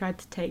parents if they tried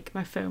to take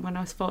my phone when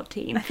I was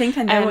 14. I think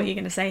I know what you're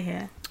going to say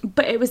here.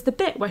 But it was the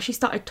bit where she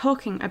started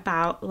talking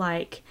about,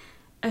 like,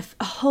 a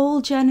whole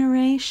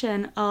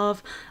generation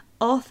of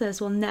authors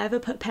will never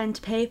put pen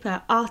to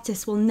paper,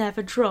 artists will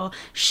never draw,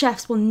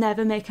 chefs will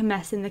never make a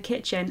mess in the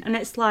kitchen, and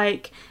it's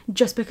like,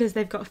 just because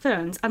they've got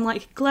phones. I'm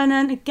like,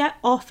 Glennon, get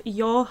off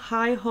your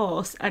high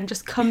horse and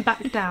just come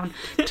back down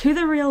to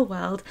the real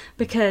world,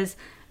 because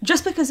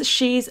just because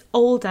she's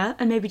older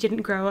and maybe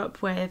didn't grow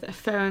up with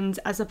phones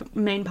as a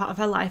main part of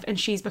her life and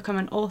she's become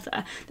an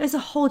author, there's a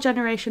whole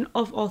generation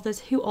of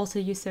authors who also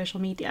use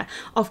social media,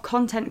 of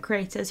content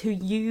creators who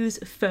use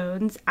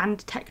phones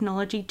and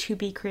technology to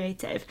be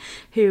creative,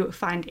 who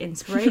find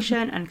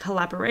inspiration and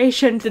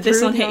collaboration. Did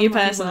this one hit you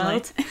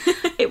personally?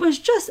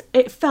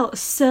 It felt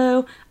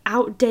so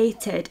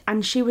outdated,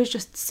 and she was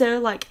just so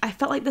like, I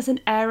felt like there's an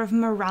air of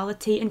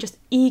morality and just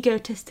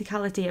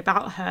egotisticality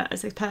about her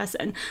as a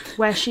person,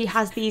 where she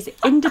has these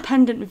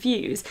independent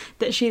views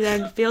that she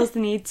then feels the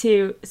need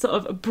to sort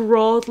of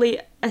broadly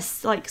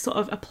sort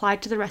of apply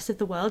to the rest of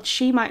the world.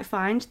 She might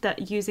find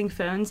that using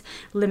phones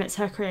limits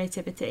her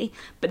creativity,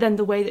 but then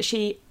the way that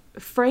she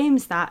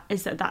frames that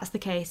is that that's the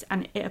case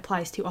and it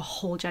applies to a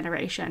whole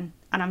generation.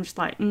 And I'm just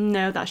like,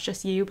 no, that's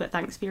just you, but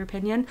thanks for your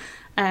opinion.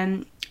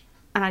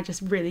 And I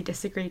just really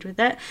disagreed with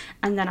it.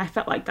 And then I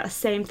felt like that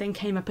same thing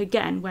came up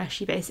again, where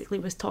she basically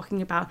was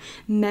talking about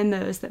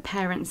memos that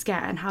parents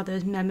get and how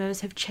those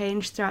memos have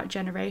changed throughout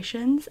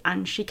generations.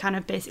 And she kind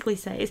of basically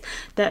says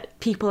that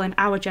people in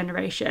our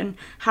generation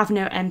have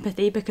no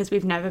empathy because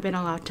we've never been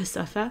allowed to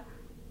suffer.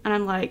 And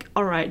I'm like,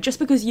 all right, just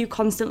because you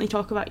constantly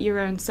talk about your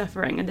own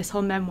suffering, and this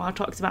whole memoir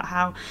talks about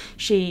how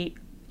she,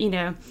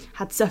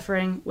 had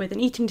suffering with an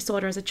eating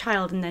disorder as a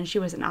child, and then she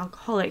was an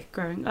alcoholic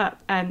growing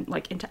up,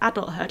 like into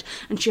adulthood,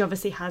 and she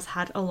obviously has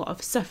had a lot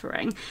of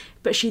suffering,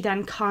 but she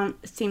then can't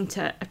seem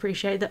to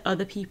appreciate that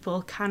other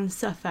people can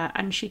suffer,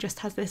 and she just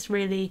has this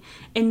really,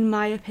 in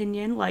my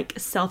opinion, like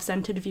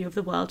self-centered view of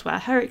the world, where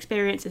her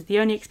experience is the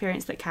only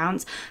experience that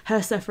counts,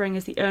 her suffering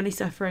is the only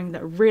suffering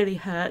that really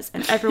hurts,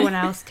 and everyone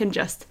else can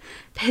just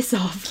piss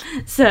off.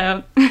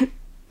 So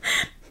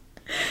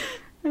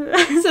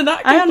so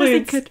that I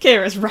honestly could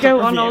Kira's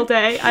go on all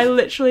day. I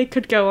literally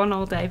could go on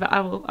all day, but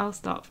I'll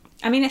stop.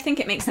 I mean, I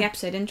think it makes the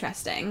episode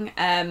interesting.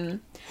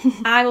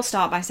 I will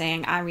start by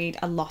saying I read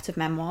a lot of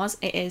memoirs.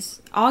 It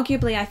is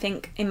arguably, I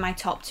think, in my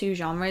top 2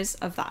 genres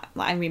of that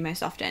I read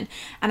most often.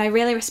 And I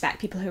really respect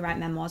people who write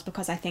memoirs,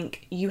 because I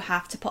think you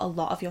have to put a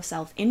lot of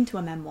yourself into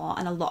a memoir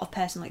and a lot of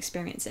personal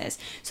experiences.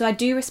 So I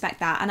do respect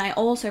that. And I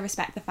also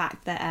respect the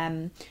fact that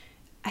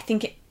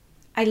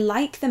I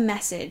like the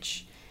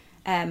message.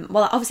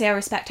 well, obviously I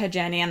respect her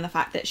journey and the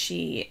fact that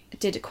she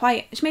made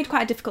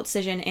quite a difficult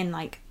decision in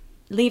like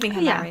leaving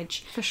her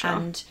marriage for sure.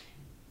 and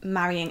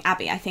marrying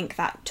Abby. I think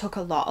that took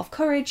a lot of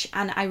courage,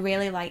 and I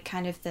really like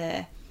kind of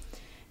the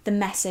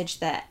message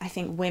that I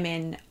think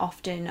women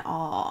often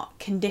are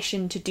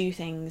conditioned to do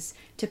things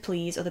to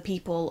please other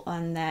people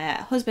and their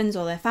husbands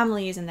or their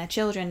families and their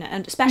children,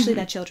 and especially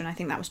their children. I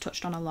think that was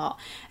touched on a lot.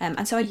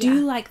 And so I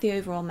do like the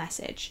overall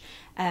message.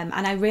 And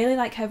I really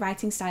like her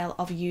writing style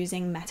of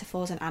using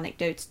metaphors and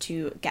anecdotes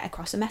to get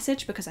across a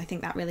message, because I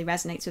think that really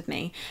resonates with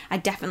me. I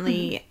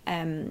definitely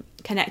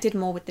connected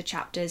more with the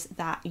chapters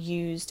that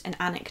used an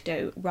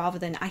anecdote rather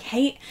than... I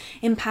hate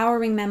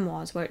empowering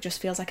memoirs where it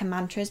just feels like a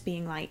mantra is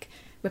being like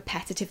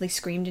repetitively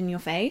screamed in your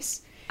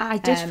face. I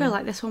did feel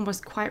like this one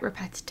was quite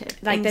repetitive,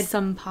 like in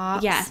some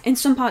parts. Yeah, in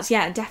some parts,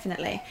 yeah,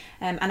 definitely.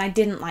 And I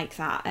didn't like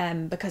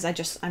that because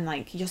I'm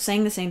like, you're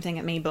saying the same thing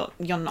at me, but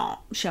you're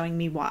not showing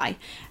me why.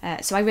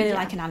 So I really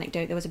like an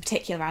anecdote. There was a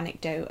particular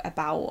anecdote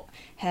about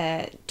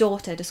her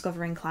daughter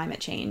discovering climate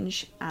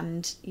change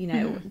and, you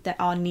know,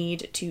 our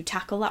need to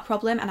tackle that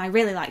problem. And I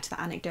really liked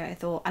that anecdote, I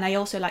thought. And I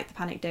also liked the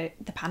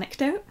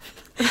panecdote.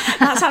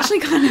 That's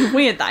actually kind of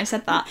weird that I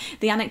said that.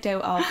 The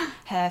anecdote of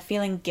her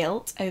feeling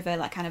guilt over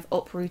like kind of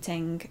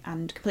uprooting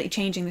and completely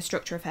changing the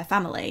structure of her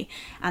family,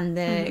 and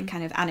the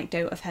kind of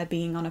anecdote of her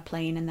being on a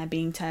plane and there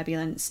being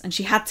turbulence and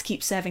she had to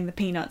keep serving the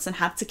peanuts and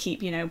had to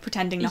keep, you know,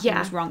 pretending nothing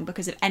was wrong,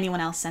 because if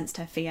anyone else sensed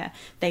her fear,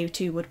 they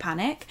too would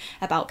panic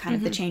about kind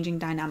of the changing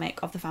dynamic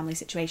of the family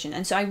situation.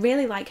 And so I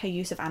really like her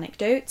use of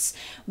anecdotes.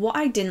 What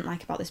I didn't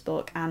like about this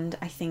book, and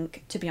I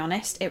think, to be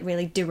honest, it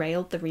really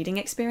derailed the reading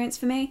experience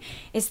for me,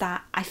 is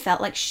that I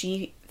felt like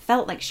she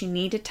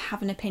needed to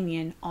have an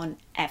opinion on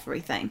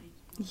everything.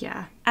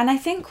 Yeah. And I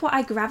think what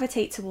I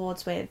gravitate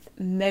towards with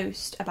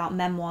most about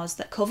memoirs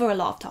that cover a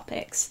lot of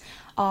topics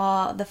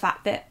are the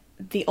fact that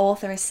the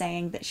author is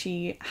saying that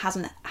she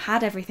hasn't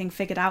had everything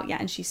figured out yet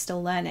and she's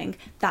still learning.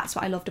 That's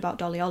what I loved about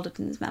Dolly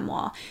Alderton's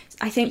memoir.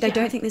 I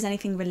don't think there's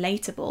anything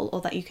relatable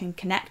or that you can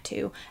connect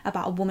to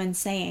about a woman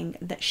saying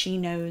that she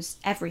knows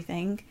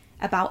everything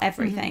about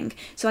everything.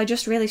 So I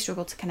just really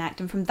struggled to connect,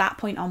 and from that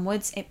point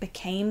onwards it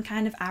became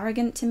kind of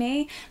arrogant to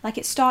me. Like,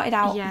 it started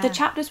out, the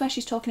chapters where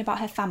she's talking about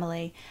her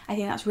family, I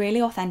think that's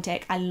really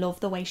authentic. I love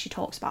the way she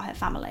talks about her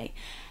family,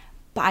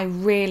 but I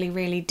really,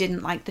 really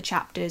didn't like the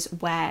chapters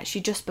where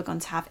she just begun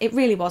to have... It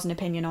really was an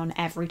opinion on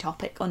every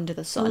topic under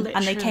the sun. Literally,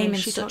 and they came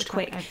in such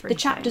quick... The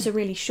chapters are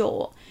really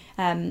short,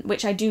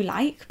 which I do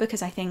like,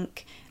 because I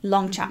think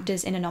long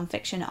chapters in a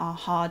non-fiction are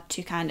hard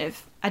to kind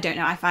of... I don't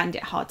know, I find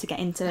it hard to get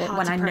into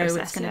when I know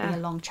it's going to be a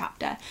long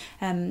chapter.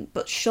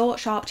 But short,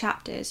 sharp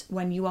chapters,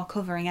 when you are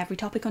covering every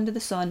topic under the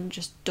sun,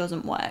 just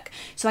doesn't work.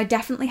 So I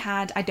definitely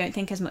had, I don't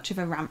think as much of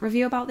a rant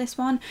review about this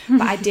one,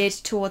 but I did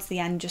towards the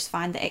end just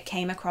find that it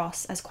came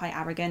across as quite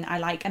arrogant. I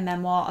like a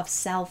memoir of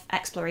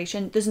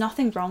self-exploration. There's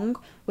nothing wrong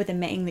with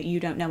admitting that you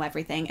don't know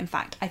everything. In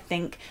fact, I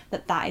think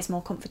that is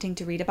more comforting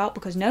to read about,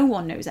 because no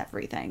one knows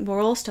everything.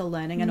 We're all still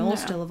learning and all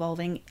still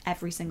evolving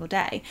every single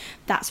day.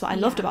 That's what I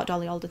loved about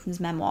Dolly Alderton's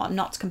memoir.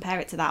 Not to compare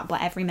it to that,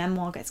 but every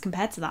memoir gets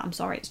compared to that. I'm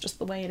sorry, it's just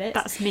the way it is.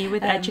 That's me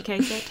with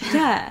Educated.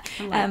 Yeah.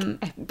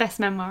 Best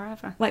memoir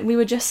ever. Like we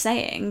were just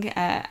saying,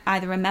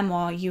 either a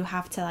memoir, you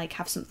have to like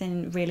have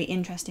something really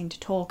interesting to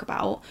talk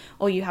about,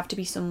 or you have to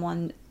be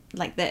someone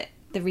like that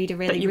the reader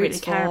really roots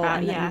for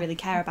and that you really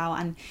care about.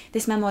 And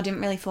this memoir didn't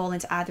really fall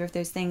into either of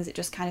those things. It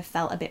just kind of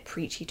felt a bit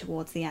preachy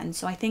towards the end.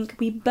 So I think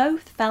we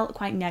both felt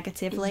quite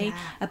negatively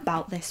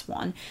about this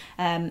one.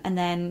 And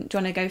then, do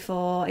you want to go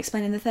for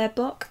explaining the third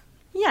book?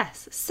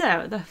 Yes,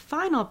 so the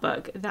final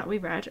book that we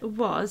read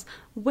was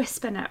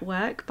Whisper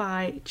Network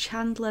by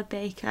Chandler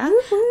Baker.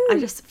 Woo-hoo. I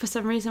just, for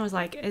some reason, was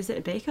like, is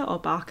it Baker or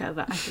Barker?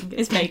 But I think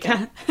it's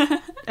Baker.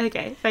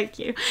 Okay, thank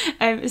you.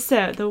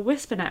 So the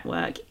Whisper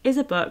Network is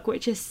a book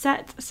which is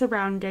set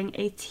surrounding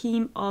a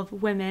team of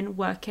women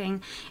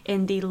working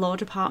in the law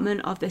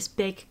department of this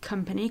big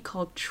company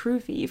called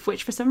TrueVive,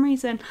 which for some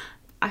reason...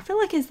 I feel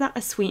like, is that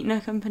a sweetener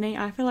company?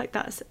 I feel like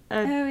that's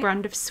a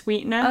brand of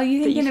sweetener. Oh,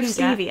 you thinking of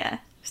Stevia?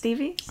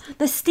 Stevie?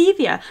 There's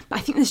Stevia, but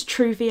I think there's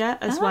Truvia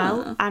as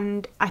well.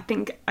 And I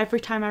think every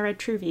time I read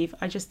TrueVive,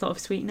 I just thought of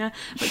sweetener,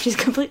 which is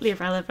completely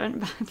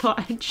irrelevant, but I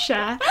thought I'd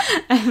share.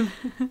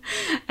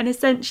 And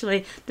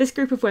essentially, this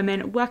group of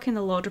women work in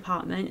the law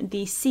department.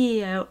 The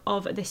CEO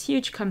of this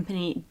huge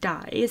company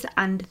dies,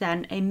 and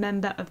then a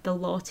member of the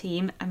law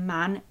team, a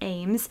man,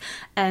 Ames,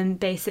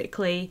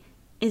 basically...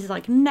 is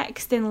like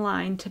next in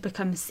line to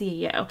become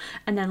CEO,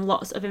 and then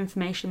lots of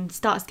information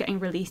starts getting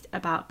released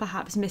about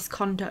perhaps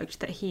misconduct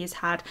that he has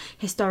had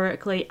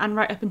historically and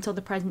right up until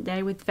the present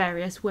day with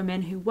various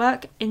women who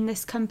work in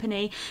this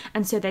company.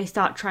 And so they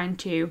start trying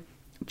to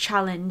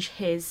challenge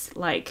his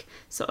like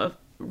sort of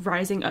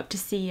rising up to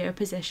CEO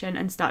position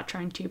and start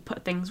trying to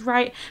put things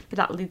right, but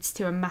that leads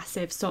to a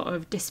massive sort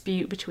of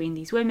dispute between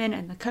these women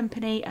and the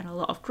company, and a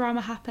lot of drama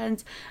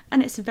happens,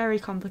 and it's very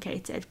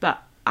complicated,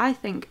 but I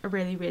think a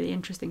really, really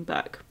interesting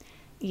book.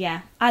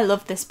 Yeah, I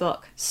love this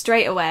book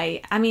straight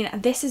away. I mean,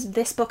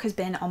 this book has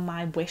been on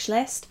my wish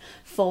list,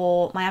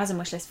 for my Amazon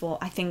wish list for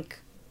I think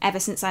ever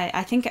since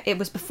I think it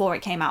was before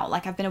it came out.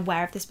 Like, I've been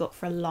aware of this book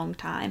for a long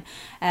time,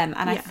 and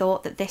I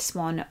thought that this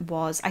one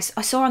was, I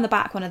saw on the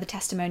back, one of the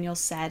testimonials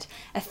said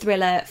a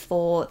thriller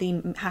for the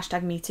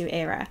 #MeToo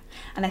era,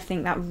 and I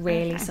think that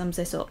really sums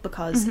this up,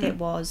 because it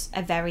was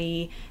a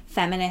very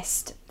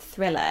feminist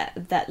thriller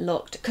that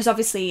looked, because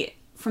obviously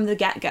from the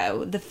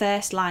get-go, the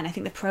first line, I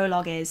think the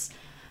prologue is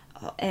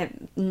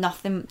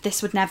nothing,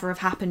 this would never have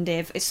happened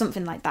if, it's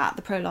something like that.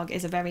 The prologue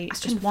is a very, it's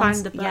just one,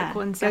 find the book,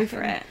 one go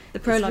for it. The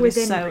prologue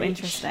is so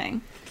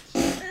interesting.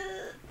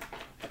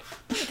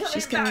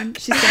 She's getting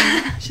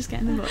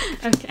the book.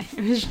 Okay,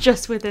 it was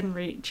just within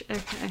reach.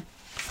 Okay.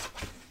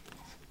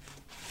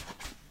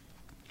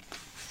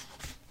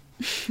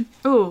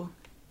 Oh.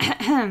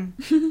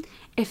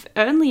 If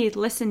only you'd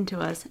listened to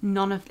us,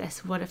 none of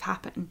this would have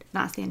happened.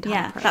 That's the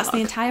entire prologue. That's the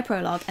entire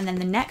prologue. And then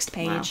the next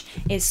page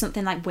is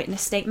something like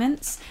witness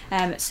statements.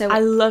 So I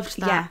loved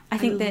that. Yeah, I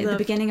think the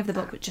beginning of the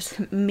book just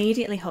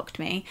immediately hooked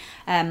me.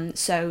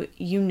 So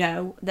you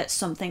know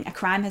that a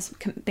crime has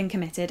been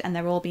committed and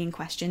they're all being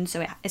questioned.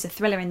 So it is a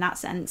thriller in that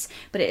sense,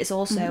 but it is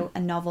also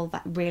a novel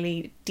that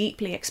really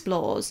deeply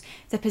explores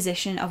the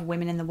position of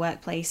women in the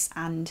workplace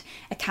and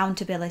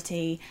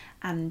accountability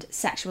and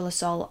sexual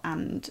assault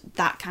and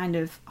that kind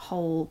of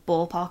whole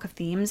ballpark of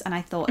themes, and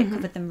I thought it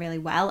covered them really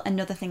well.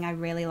 Another thing I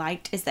really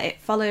liked is that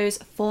it follows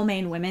 4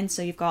 main women,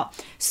 so you've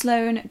got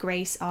Sloane,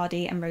 Grace,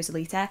 Ardie and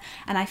Rosalita,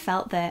 and I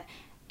felt that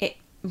it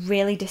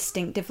really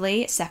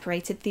distinctively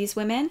separated these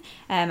women.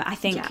 I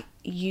think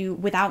you,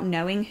 without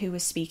knowing who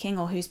was speaking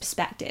or whose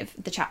perspective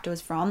the chapter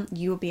was from,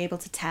 you will be able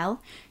to tell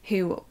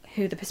who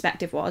the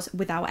perspective was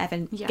without ever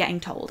getting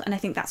told. And I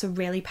think that's a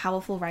really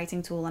powerful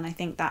writing tool, and I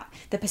think that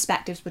the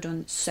perspectives were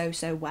done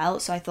so well.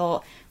 So I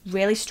thought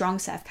really strong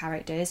set of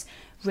characters,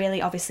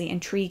 really obviously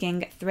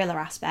intriguing thriller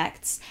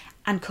aspects,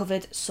 and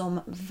covered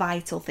some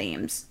vital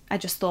themes. I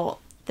just thought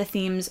the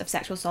themes of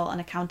sexual assault and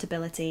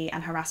accountability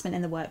and harassment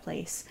in the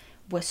workplace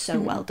were so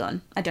well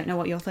done. I don't know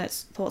what your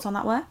thoughts on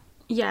that were.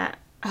 Yeah,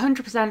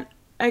 100%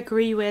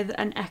 agree with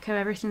and echo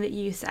everything that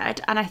you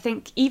said. And I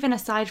think even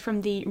aside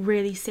from the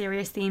really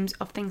serious themes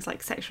of things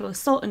like sexual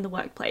assault in the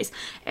workplace,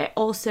 it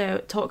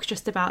also talks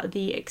just about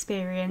the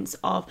experience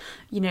of,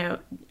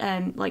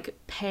 like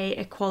pay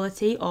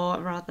equality, or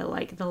rather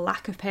like the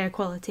lack of pay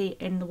equality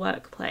in the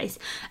workplace,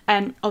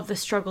 of the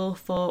struggle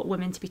for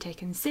women to be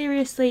taken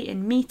seriously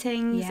in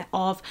meetings,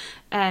 of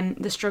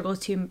the struggle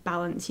to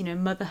balance,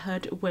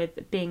 motherhood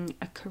with being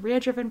a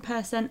career-driven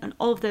person, and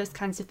all of those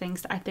kinds of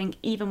things that I think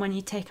even when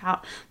you take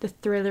out the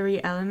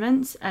thrillery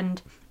elements,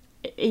 and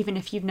even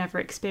if you've never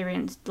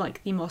experienced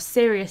like the more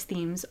serious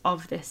themes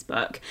of this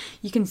book,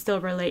 you can still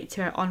relate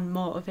to it on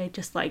more of a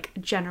just like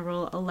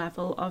general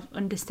level of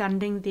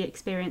understanding the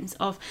experience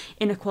of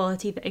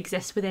inequality that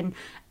exists within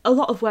a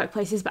lot of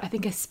workplaces, but I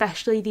think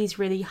especially these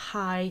really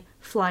high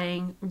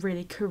flying,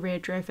 really career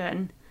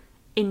driven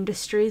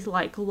industries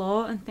like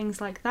law and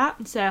things like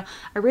that. So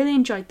I really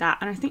enjoyed that,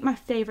 and I think my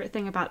favourite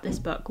thing about this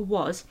book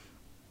was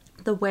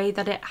the way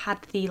that it had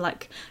the,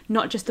 like,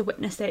 not just the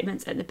witness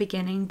statements at the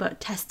beginning, but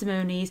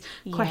testimonies,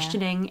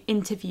 questioning,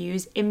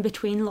 interviews in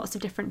between lots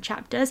of different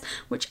chapters,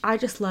 which I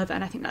just love.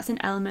 And I think that's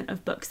an element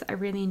of books that I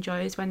really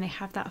enjoy, is when they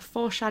have that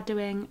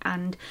foreshadowing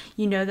and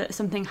you know that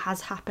something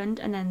has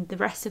happened, and then the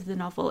rest of the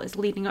novel is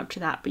leading up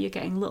to that, but you're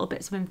getting little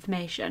bits of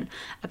information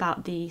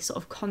about the sort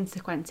of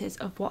consequences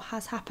of what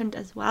has happened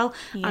as well.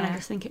 And I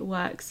just think it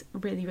works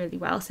really, really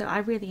well. So I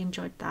really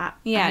enjoyed that.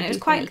 And it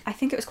was I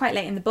think it was quite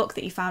late in the book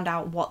that you found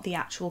out what the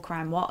actual crime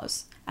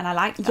was, and I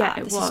liked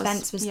that. The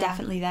suspense was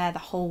definitely there the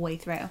whole way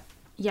through.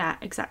 Yeah,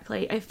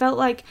 exactly. It felt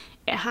like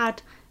it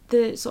had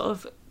the sort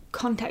of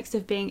context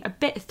of being a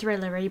bit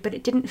thrillery, but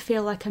it didn't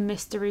feel like a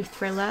mystery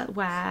thriller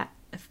where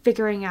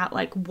figuring out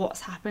like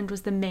what's happened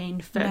was the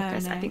main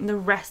focus. No. I think the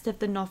rest of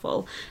the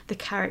novel, the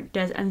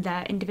characters and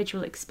their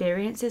individual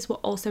experiences were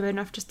also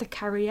enough just to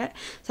carry it.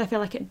 So I feel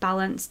like it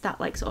balanced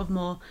that like sort of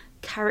more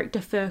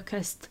character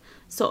focused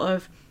sort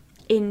of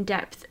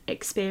in-depth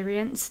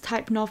experience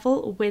type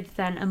novel with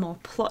then a more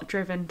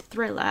plot-driven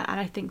thriller, and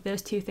I think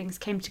those two things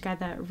came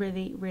together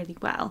really, really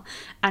well.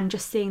 And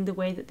just seeing the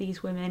way that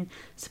these women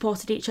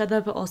supported each other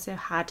but also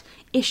had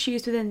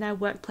issues within their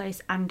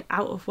workplace and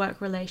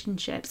out-of-work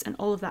relationships and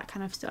all of that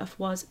kind of stuff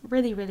was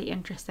really, really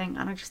interesting.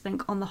 And I just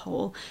think on the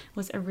whole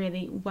was a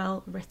really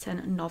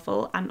well-written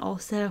novel, and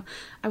also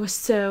I was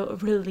so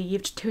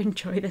relieved to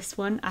enjoy this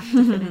one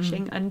after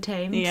finishing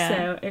Untamed.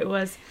 So it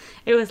was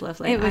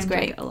lovely. It was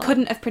great.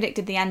 Couldn't have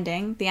predicted the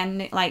ending,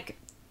 like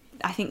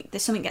I think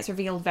there's something gets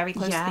revealed very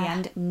close to the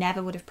end.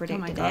 Never would have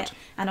predicted it.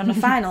 And on a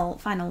final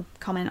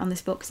comment on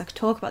this book, because I could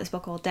talk about this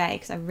book all day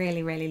because I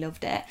really, really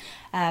loved it.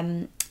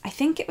 I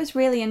think it was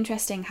really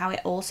interesting how it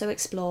also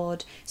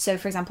explored, so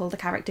for example the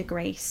character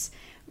Grace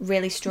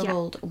really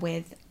struggled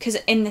with, because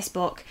in this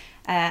book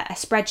a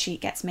spreadsheet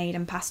gets made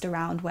and passed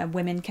around where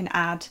women can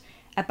add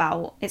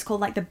about, it's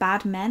called like the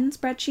bad men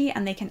spreadsheet,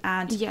 and they can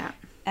add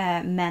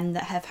men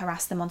that have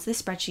harassed them onto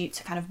this spreadsheet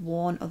to kind of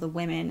warn other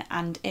women,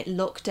 and it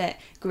looked at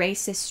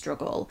Grace's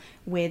struggle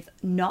with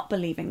not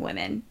believing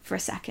women for a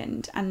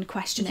second and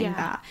questioning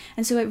that.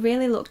 And so it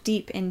really looked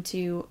deep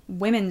into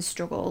women's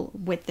struggle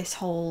with this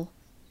whole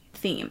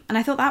theme, and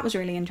I thought that was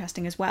really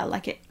interesting as well.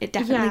 Like it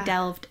definitely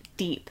delved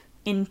deep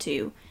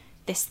into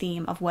this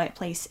theme of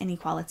workplace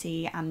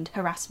inequality and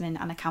harassment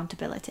and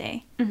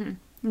accountability.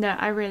 No,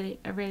 I really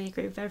agree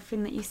with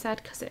everything that you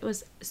said, because it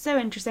was so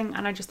interesting,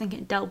 and I just think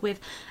it dealt with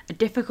a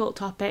difficult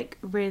topic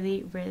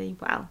really, really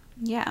well.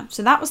 Yeah,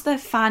 so that was the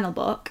final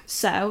book.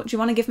 So do you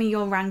want to give me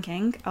your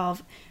ranking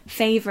of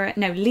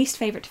least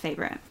favourite to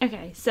favourite?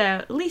 Okay,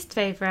 so least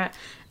favourite,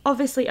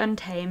 obviously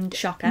Untamed.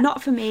 Shocker.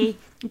 Not for me.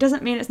 It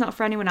doesn't mean it's not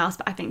for anyone else,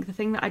 but I think the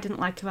thing that I didn't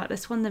like about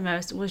this one the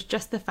most was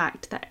just the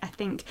fact that I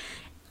think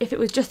if it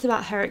was just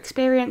about her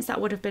experience, that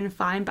would have been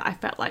fine, but I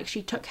felt like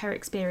she took her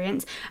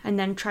experience and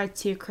then tried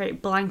to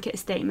create blanket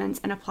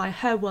statements and apply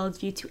her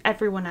worldview to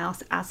everyone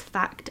else as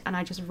fact, and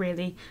I just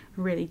really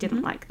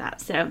didn't like that.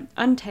 So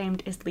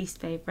Untamed is least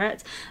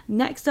favourite.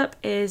 Next up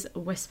is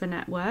Whisper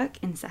Network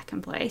in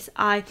second place.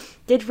 I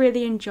did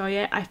really enjoy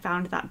it. I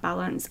found that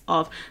balance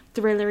of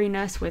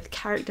thrilleriness with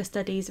character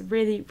studies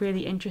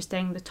really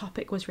interesting. The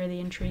topic was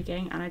really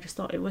intriguing, and I just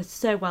thought it was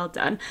so well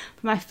done.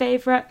 For my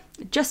favourite,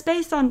 just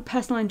based on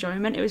personal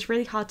enjoyment, it was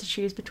really hard to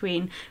choose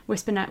between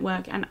Whisper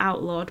Network and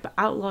Outlawed, but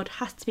Outlawed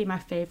has to be my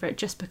favourite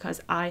just because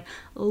I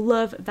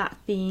love that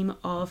theme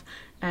of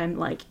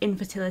like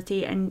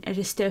infertility and a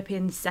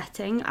dystopian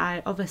setting.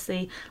 I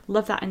obviously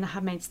love that in The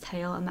Handmaid's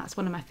Tale, and that's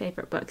one of my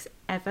favourite books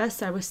ever,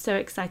 so I was so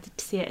excited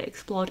to see it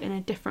explored in a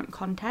different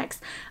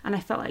context, and I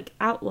felt like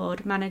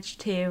Outlawed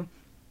managed to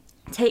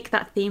take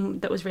that theme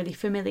that was really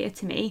familiar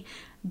to me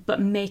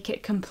but make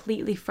it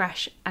completely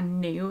fresh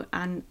and new,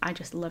 and I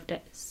just loved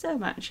it so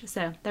much.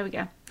 So there we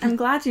go. I'm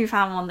glad you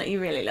found one that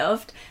you really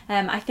loved.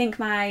 I think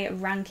my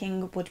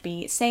ranking would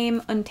be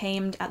same,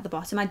 Untamed at the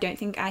bottom. I don't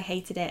think I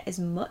hated it as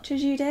much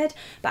as you did,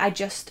 but I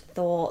just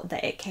thought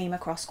that it came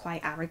across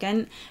quite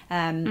arrogant.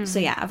 So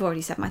yeah, I've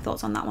already said my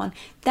thoughts on that one.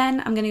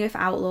 Then I'm going to go for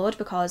Outlawed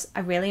because I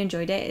really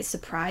enjoyed it. It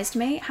surprised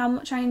me how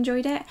much I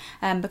enjoyed it,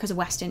 because a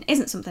Western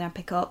isn't something I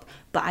pick up,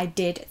 but I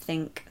did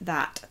think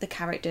that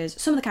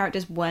some of the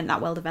characters weren't that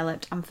well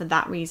developed, and for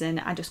that reason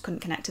I just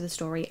couldn't connect to the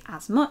story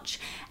as much.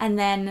 And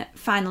then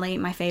finally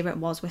my favourite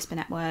was Whisper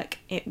Network.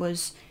 It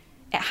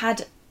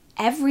had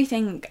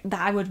everything that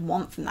I would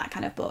want from that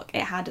kind of book.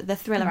 It had the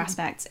thriller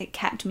aspects, it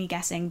kept me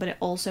guessing, but it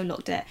also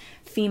looked at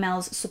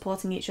females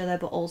supporting each other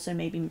but also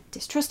maybe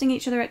distrusting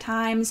each other at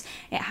times.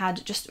 It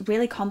had just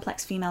really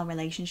complex female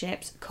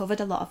relationships, covered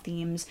a lot of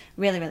themes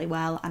really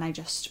well, and I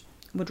just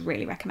would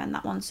really recommend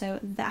that one. So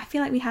I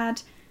feel like we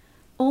had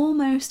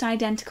almost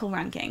identical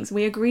rankings.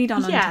 We agreed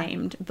on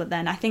Untamed, but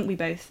then I think we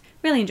both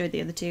really enjoyed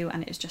the other two,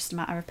 and it was just a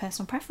matter of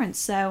personal preference.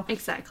 So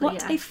exactly,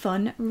 what a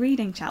fun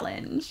reading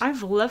challenge.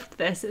 I've loved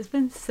this. It's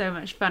been so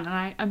much fun,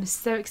 and I'm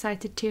so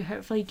excited to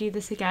hopefully do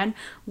this again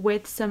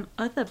with some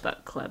other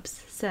book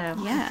clubs. So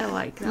yeah, I feel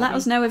like let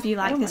us know if you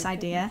like this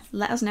idea.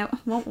 Let us know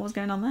what was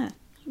going on there.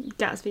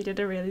 Gatsby did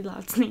a really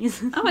loud sneeze.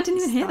 Oh, I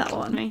didn't even hear that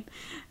one. Me.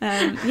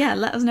 Yeah,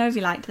 let us know if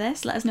you liked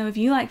this. Let us know if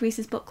you like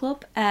Reese's Book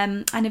Club,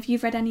 and if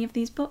you've read any of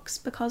these books,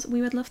 because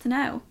we would love to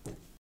know.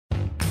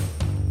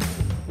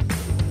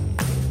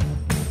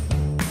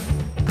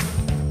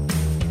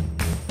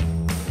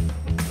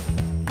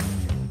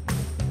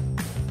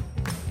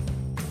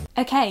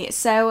 Okay,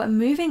 so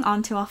moving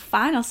on to our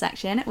final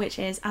section, which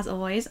is, as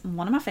always,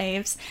 one of my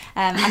faves,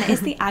 and it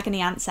is the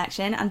Agony Aunt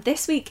section. And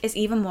this week is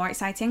even more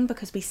exciting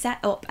because we set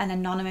up an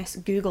anonymous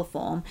Google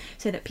form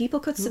so that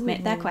people could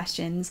submit their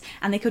questions,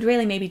 and they could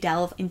really maybe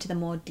delve into the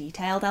more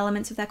detailed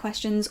elements of their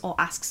questions or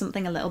ask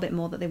something a little bit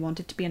more that they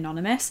wanted to be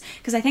anonymous.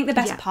 Because I think the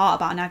best part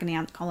about an Agony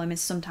Aunt column is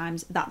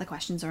sometimes that the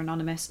questions are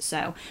anonymous.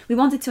 So we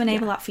wanted to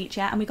enable that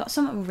feature, and we got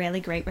some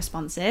really great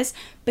responses.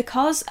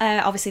 Because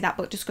obviously that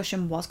book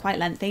discussion was quite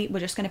lengthy,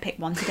 we're just going to pick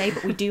one today,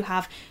 but we do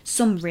have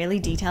some really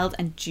detailed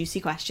and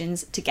juicy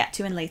questions to get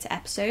to in later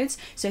episodes.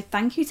 So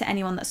thank you to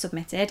anyone that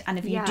submitted, and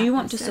if you do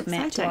want to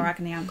submit to our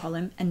Agony Aunt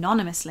column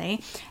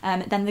anonymously,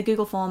 then the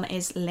Google form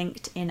is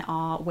linked in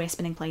our We're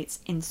Spinning Plates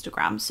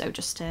Instagram. So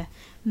just to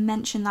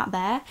mention that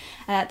there.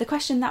 The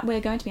question that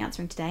we're going to be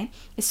answering today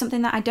is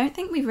something that I don't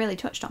think we've really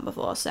touched on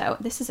before, so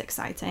this is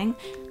exciting.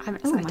 I'm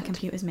excited. Oh, my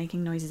computer's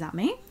making noises at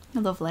me.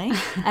 Lovely.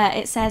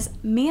 It says,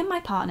 me and my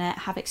partner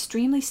have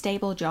extremely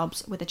stable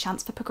jobs with a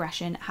chance for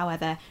progression,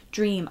 however,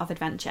 dream of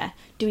adventure.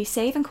 Do we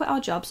save and quit our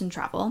jobs and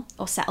travel,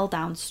 or settle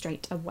down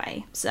straight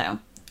away? So,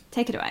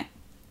 take it away.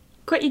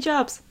 Quit your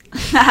jobs.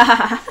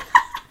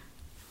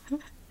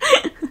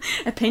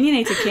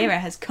 Opinionated Kira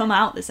has come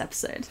out this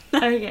episode.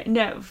 Okay,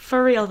 no,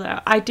 for real though,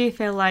 I do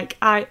feel like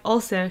I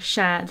also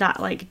share that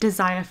like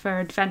desire for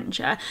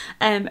adventure.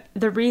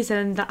 The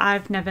reason that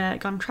I've never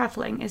gone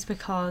travelling is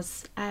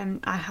because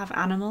I have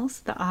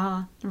animals that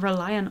are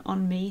reliant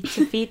on me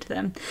to feed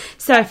them.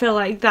 So I feel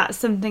like that's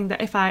something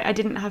that if I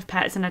didn't have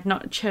pets and I'd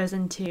not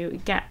chosen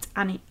to get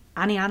any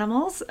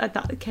animals,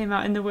 that came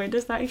out in the word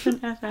section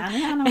ever.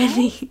 Any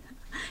animals?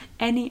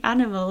 any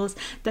animals,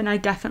 then I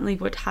definitely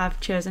would have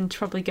chosen to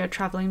probably go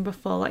travelling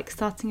before like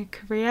starting a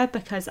career,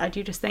 because I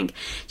do just think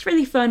it's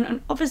really fun.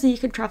 And obviously you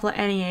can travel at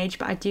any age,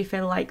 but I do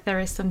feel like there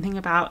is something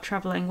about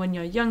travelling when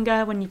you're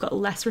younger, when you've got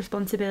less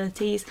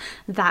responsibilities,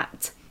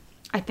 that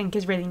I think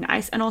is really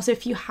nice. And also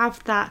if you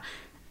have that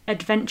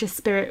adventure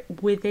spirit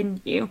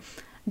within you,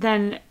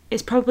 then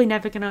it's probably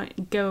never going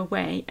to go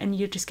away and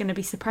you're just going to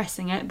be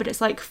suppressing it. But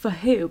it's like, for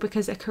who?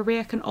 Because a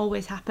career can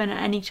always happen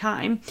at any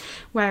time.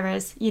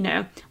 Whereas, you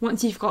know,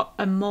 once you've got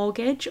a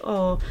mortgage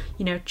or,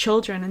 you know,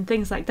 children and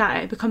things like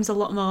that, it becomes a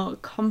lot more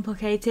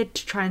complicated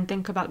to try and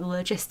think about the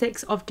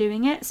logistics of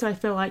doing it. So I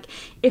feel like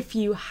if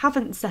you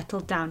haven't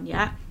settled down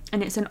yet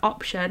and it's an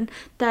option,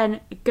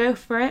 then go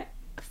for it.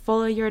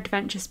 Follow your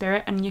adventure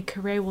spirit and your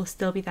career will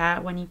still be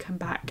there when you come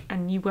back,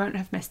 and you won't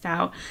have missed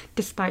out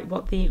despite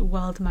what the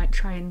world might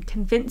try and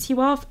convince you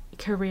of.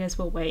 Careers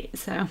will wait.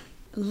 So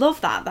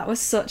love that. That was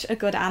such a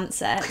good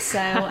answer. So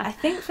I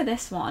think for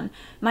this one,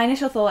 my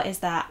initial thought is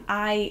that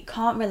I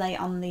can't relate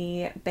on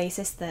the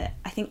basis that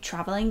I think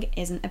traveling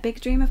isn't a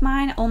big dream of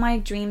mine. All my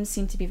dreams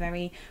seem to be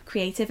very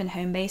creative and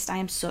home based. I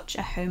am such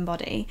a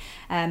homebody.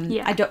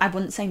 I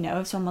wouldn't say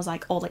no if someone was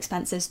like, all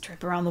expenses,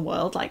 trip around the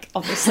world. Like,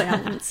 obviously I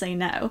wouldn't say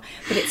no,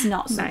 but it's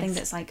not something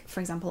that's like,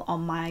 for example,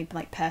 on my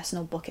like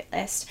personal bucket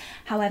list.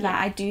 However,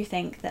 I do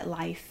think that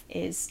life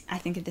is, I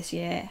think if this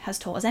year has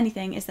taught us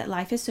anything, is that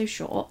life is so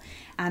short,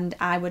 and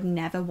I would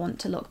never want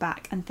to look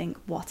back and think,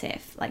 what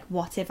if? Like,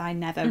 what if I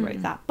never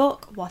wrote that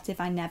book? What if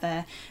I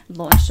never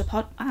launched a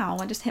Ow,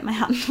 I just hit my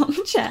hand on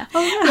the chair.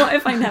 Oh, no. What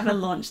if I never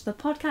launched the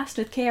podcast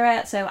with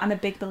Kira? So I'm a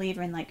big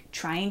believer in like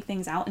trying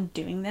things out and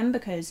doing them,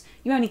 because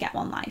you only get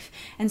one life.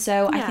 And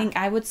so I think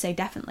I would say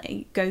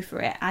definitely go for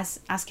it. As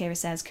Kira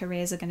says,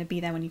 careers are going to be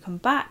there when you come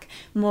back.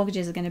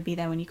 Mortgages are going to be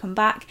there when you come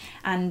back.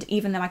 And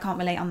even though I can't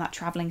relate on that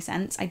travelling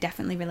sense, I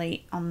definitely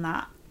relate on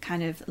that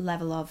kind of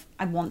level of,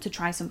 I want to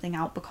try something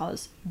out,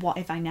 because what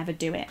if I never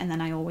do it and then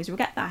I always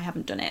regret that I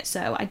haven't done it.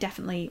 So I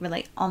definitely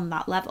relate on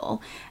that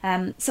level.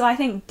 So I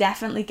think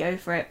definitely go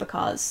for it,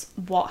 because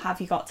what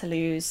have you got to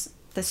lose?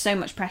 There's so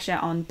much pressure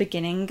on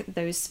beginning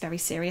those very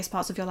serious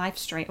parts of your life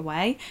straight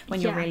away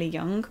when you're really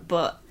young,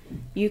 but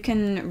you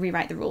can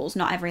rewrite the rules.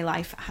 Not every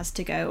life has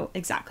to go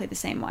exactly the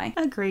same way.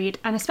 Agreed.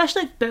 And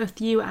especially if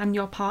both you and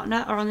your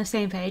partner are on the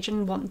same page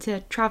and want to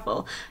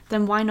travel,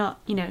 then why not,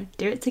 you know,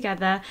 do it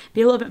together?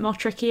 Be a little bit more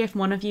tricky if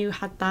one of you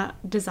had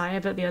that desire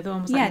but the other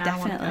one was like, I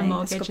want a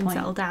mortgage and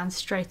settle down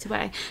straight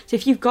away. So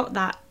if you've got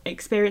that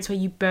experience where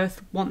you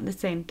both want the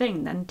same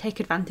thing, then take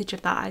advantage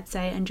of that, I'd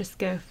say, and just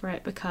go for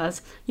it,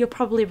 because you'll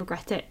probably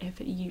regret it if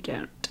you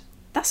don't.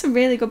 That's a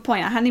really good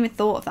point. I hadn't even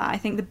thought of that. I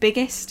think the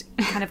biggest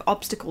kind of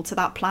obstacle to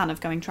that plan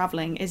of going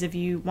travelling is if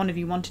one of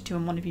you wanted to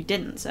and one of you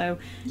didn't. So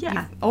you've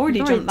already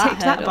jumped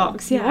that hurdle. That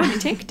box, You already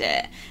ticked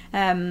it.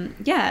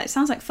 It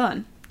sounds like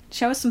fun.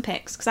 Show us some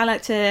pics, because I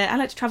like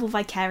to travel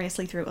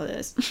vicariously through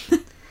others.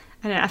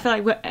 I know, I feel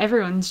like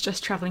everyone's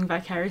just travelling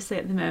vicariously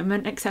at the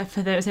moment, except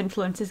for those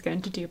influencers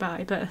going to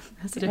Dubai, but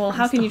that's a different Well,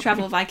 how can story. you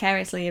travel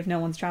vicariously if no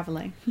one's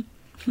travelling?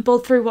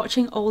 But through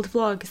watching old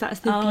vlogs. That's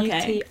the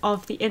beauty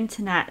of the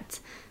internet.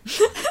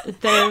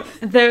 though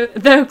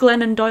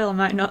Glennon Doyle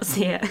might not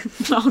see it.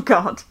 Oh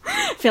God.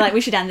 I feel like we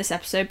should end this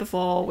episode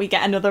before we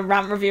get another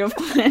rant review of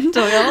Glennon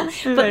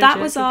Doyle. But that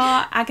was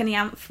our agony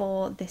aunt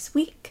for this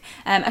week.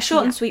 A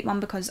short and sweet one,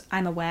 because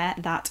I'm aware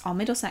that our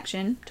middle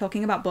section,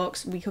 talking about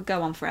books, we could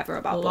go on forever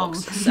about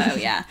books. So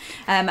yeah.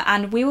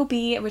 And we will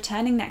be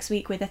returning next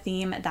week with a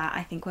theme that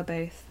I think we're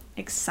both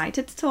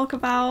excited to talk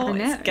about.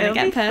 It's gonna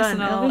get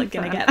personal, it's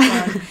gonna get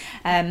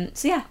fun.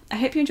 So yeah, I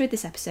hope you enjoyed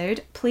this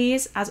episode.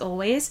 Please, as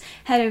always,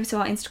 head over to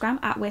our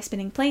Instagram at We're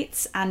Spinning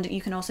Plates, and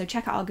you can also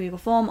check out our Google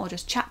form or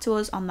just chat to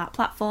us on that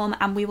platform,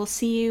 and we will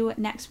see you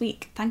next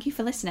week. Thank you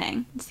for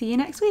listening. See you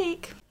next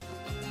week.